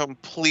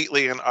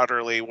completely and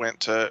utterly went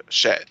to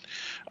shit.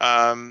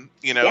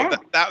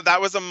 That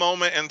was a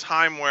moment in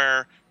time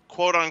where,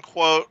 quote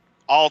unquote,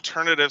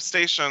 alternative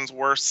stations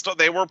were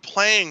they were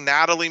playing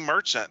Natalie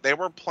Merchant, they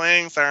were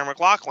playing Sarah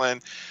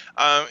McLachlan,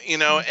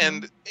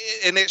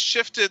 and it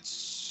shifted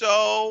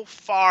so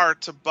far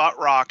to butt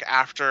rock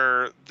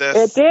after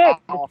this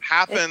all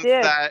happened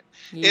that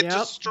it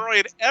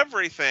destroyed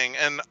everything.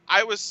 And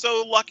I was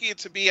so lucky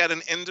to be at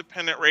an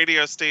independent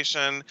radio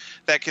station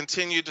that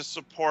continued to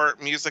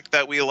support music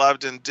that we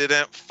loved and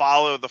didn't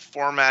follow the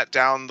format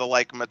down the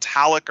like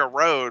Metallica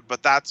road.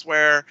 But that's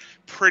where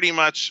pretty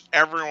much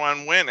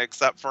everyone went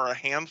except for a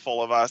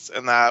handful of us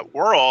in that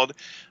world.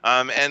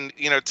 And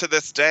to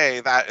this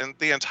day,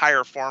 the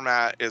entire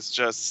format is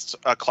just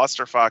a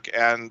clusterfuck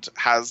and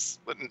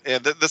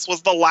this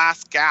was the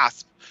last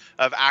gasp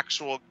of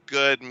actual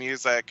good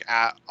music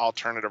at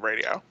alternative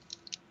radio.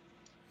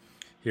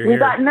 We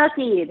got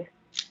nuttied.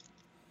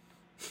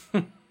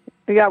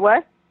 We got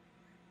what?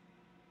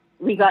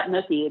 We got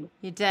nuttied.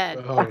 You did.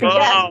 Oh,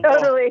 Yeah,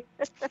 totally.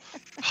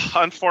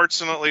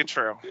 Unfortunately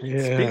true.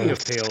 yeah. Speaking of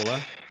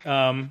payola,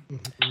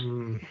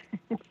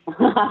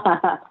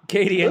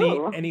 Katie,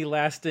 any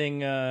lasting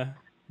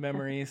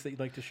memories that you'd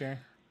like to share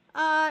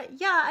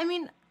Yeah, I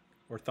mean,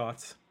 or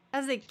thoughts?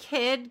 as a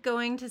kid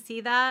going to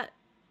see that,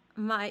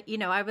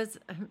 I was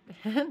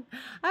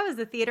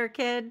a theater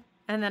kid,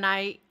 and then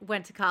I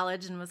went to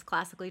college and was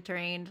classically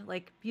trained.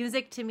 Like,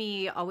 music to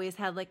me always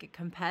had like a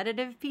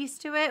competitive piece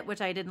to it,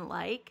 which I didn't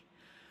like.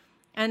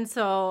 And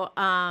so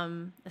I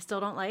still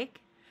don't like.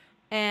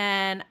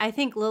 And I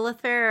think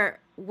Lilith Fair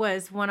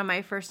was one of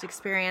my first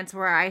experience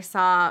where I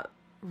saw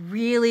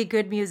really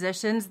good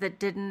musicians that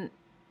didn't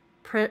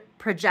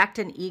project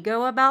an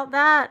ego about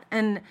that.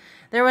 And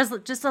there was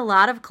just a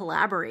lot of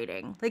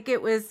collaborating. Like,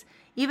 it was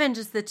even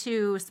just the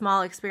two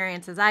small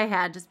experiences I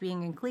had just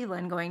being in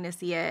Cleveland going to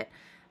see it.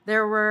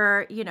 There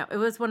were, it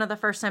was one of the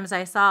first times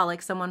I saw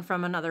like someone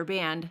from another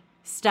band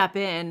step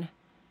in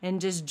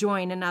and just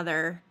join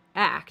another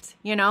act,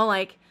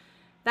 like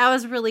that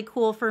was really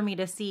cool for me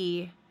to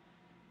see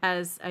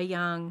as a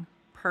young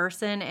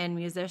person and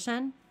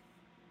musician.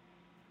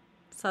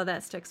 So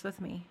that sticks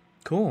with me.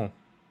 Cool.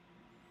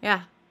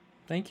 Yeah.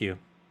 Thank you.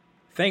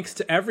 Thanks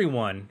to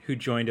everyone who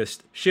joined us.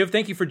 Shiv,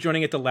 thank you for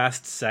joining at the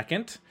last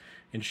second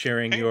and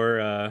sharing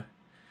your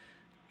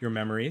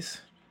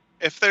memories.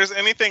 If there's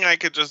anything I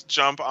could just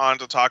jump on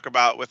to talk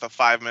about with a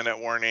 5-minute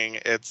warning,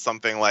 it's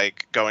something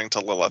like going to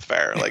Lilith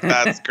Fair. Like,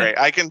 that's great.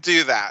 I can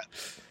do that.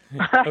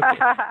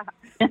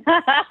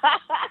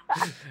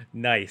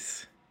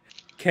 Nice.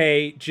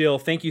 Kay, Jill,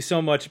 thank you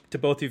so much to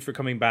both of you for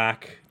coming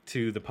back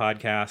to the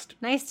podcast.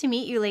 Nice to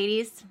meet you,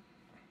 ladies.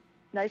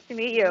 Nice to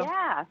meet you.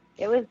 Yeah,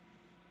 it was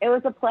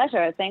a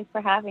pleasure. Thanks for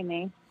having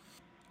me.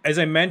 As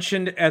I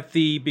mentioned at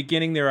the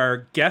beginning, there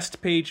are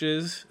guest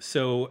pages,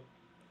 so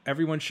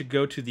everyone should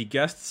go to the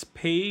guests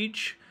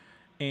page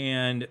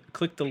and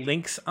click the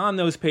links on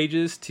those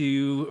pages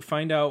to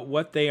find out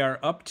what they are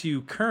up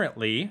to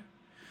currently.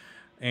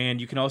 And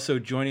you can also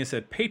join us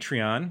at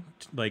Patreon,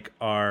 like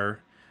our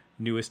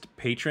newest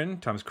patron,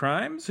 Tom's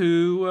Crimes,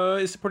 who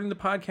is supporting the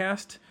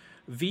podcast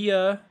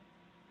via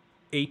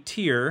a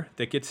tier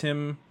that gets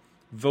him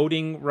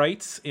voting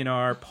rights in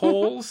our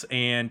polls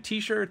and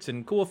t-shirts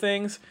and cool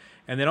things.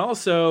 And then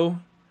also,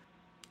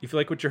 if you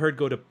like what you heard,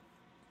 go to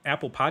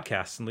Apple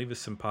Podcasts and leave us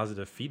some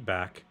positive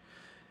feedback.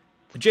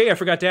 Jay, I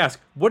forgot to ask,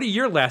 what are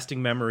your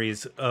lasting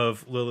memories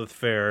of Lilith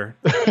Fair?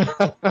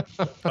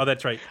 Oh,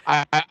 that's right.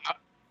 I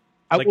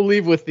will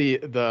leave with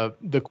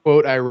the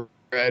quote I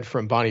read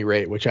from Bonnie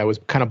Raitt, which I was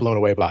kind of blown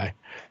away by.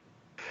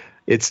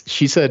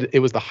 She said it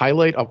was the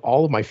highlight of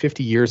all of my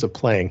 50 years of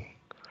playing.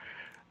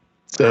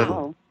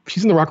 So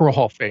she's in the Rock and Roll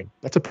Hall of Fame.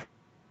 That's a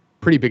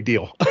pretty big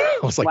deal. I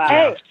was like, wow.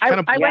 Hey, I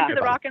went to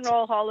the Rock and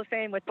Roll Hall of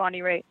Fame with Bonnie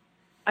Raitt.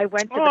 I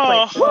went to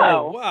the place.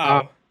 Oh,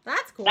 wow.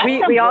 That's cool.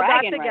 We all got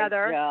bragging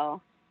together.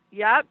 rights,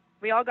 Yep,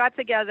 we all got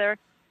together,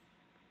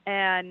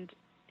 and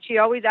she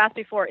always asked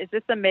before, "Is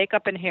this a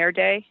makeup and hair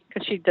day?"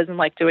 Because she doesn't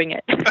like doing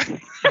it.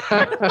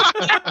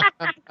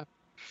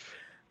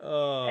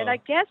 Oh. And I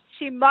guess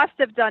she must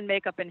have done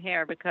makeup and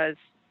hair, because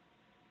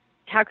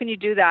how can you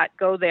do that?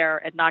 Go there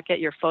and not get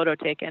your photo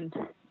taken.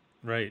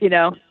 Right.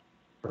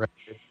 Right.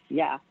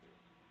 Yeah.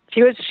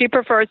 She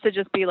prefers to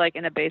just be like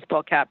in a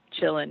baseball cap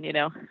chilling,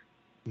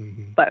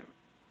 Mm-hmm. But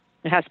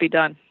it has to be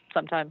done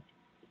sometime.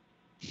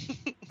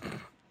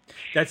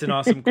 That's an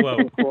awesome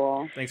quote.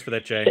 Cool. Thanks for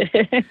that, Jay.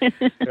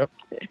 Yep.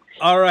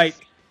 All right.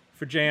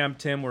 For Jay, I'm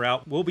Tim. We're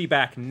out. We'll be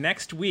back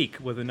next week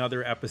with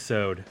another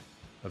episode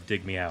of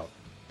Dig Me Out.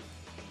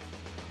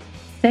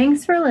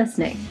 Thanks for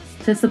listening.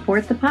 To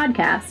support the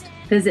podcast,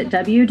 visit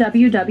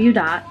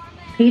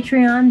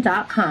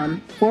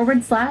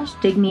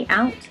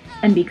www.patreon.com/digmeout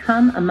and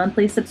become a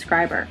monthly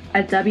subscriber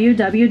at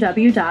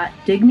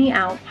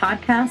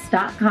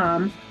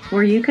www.digmeoutpodcast.com,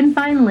 where you can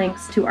find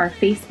links to our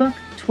Facebook,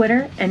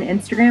 Twitter, and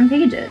Instagram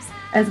pages,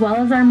 as well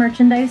as our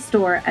merchandise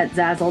store at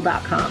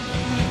Zazzle.com.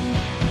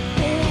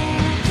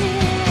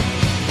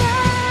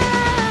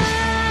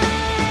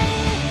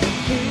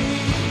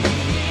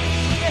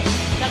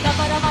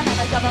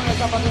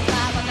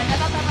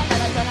 Bye.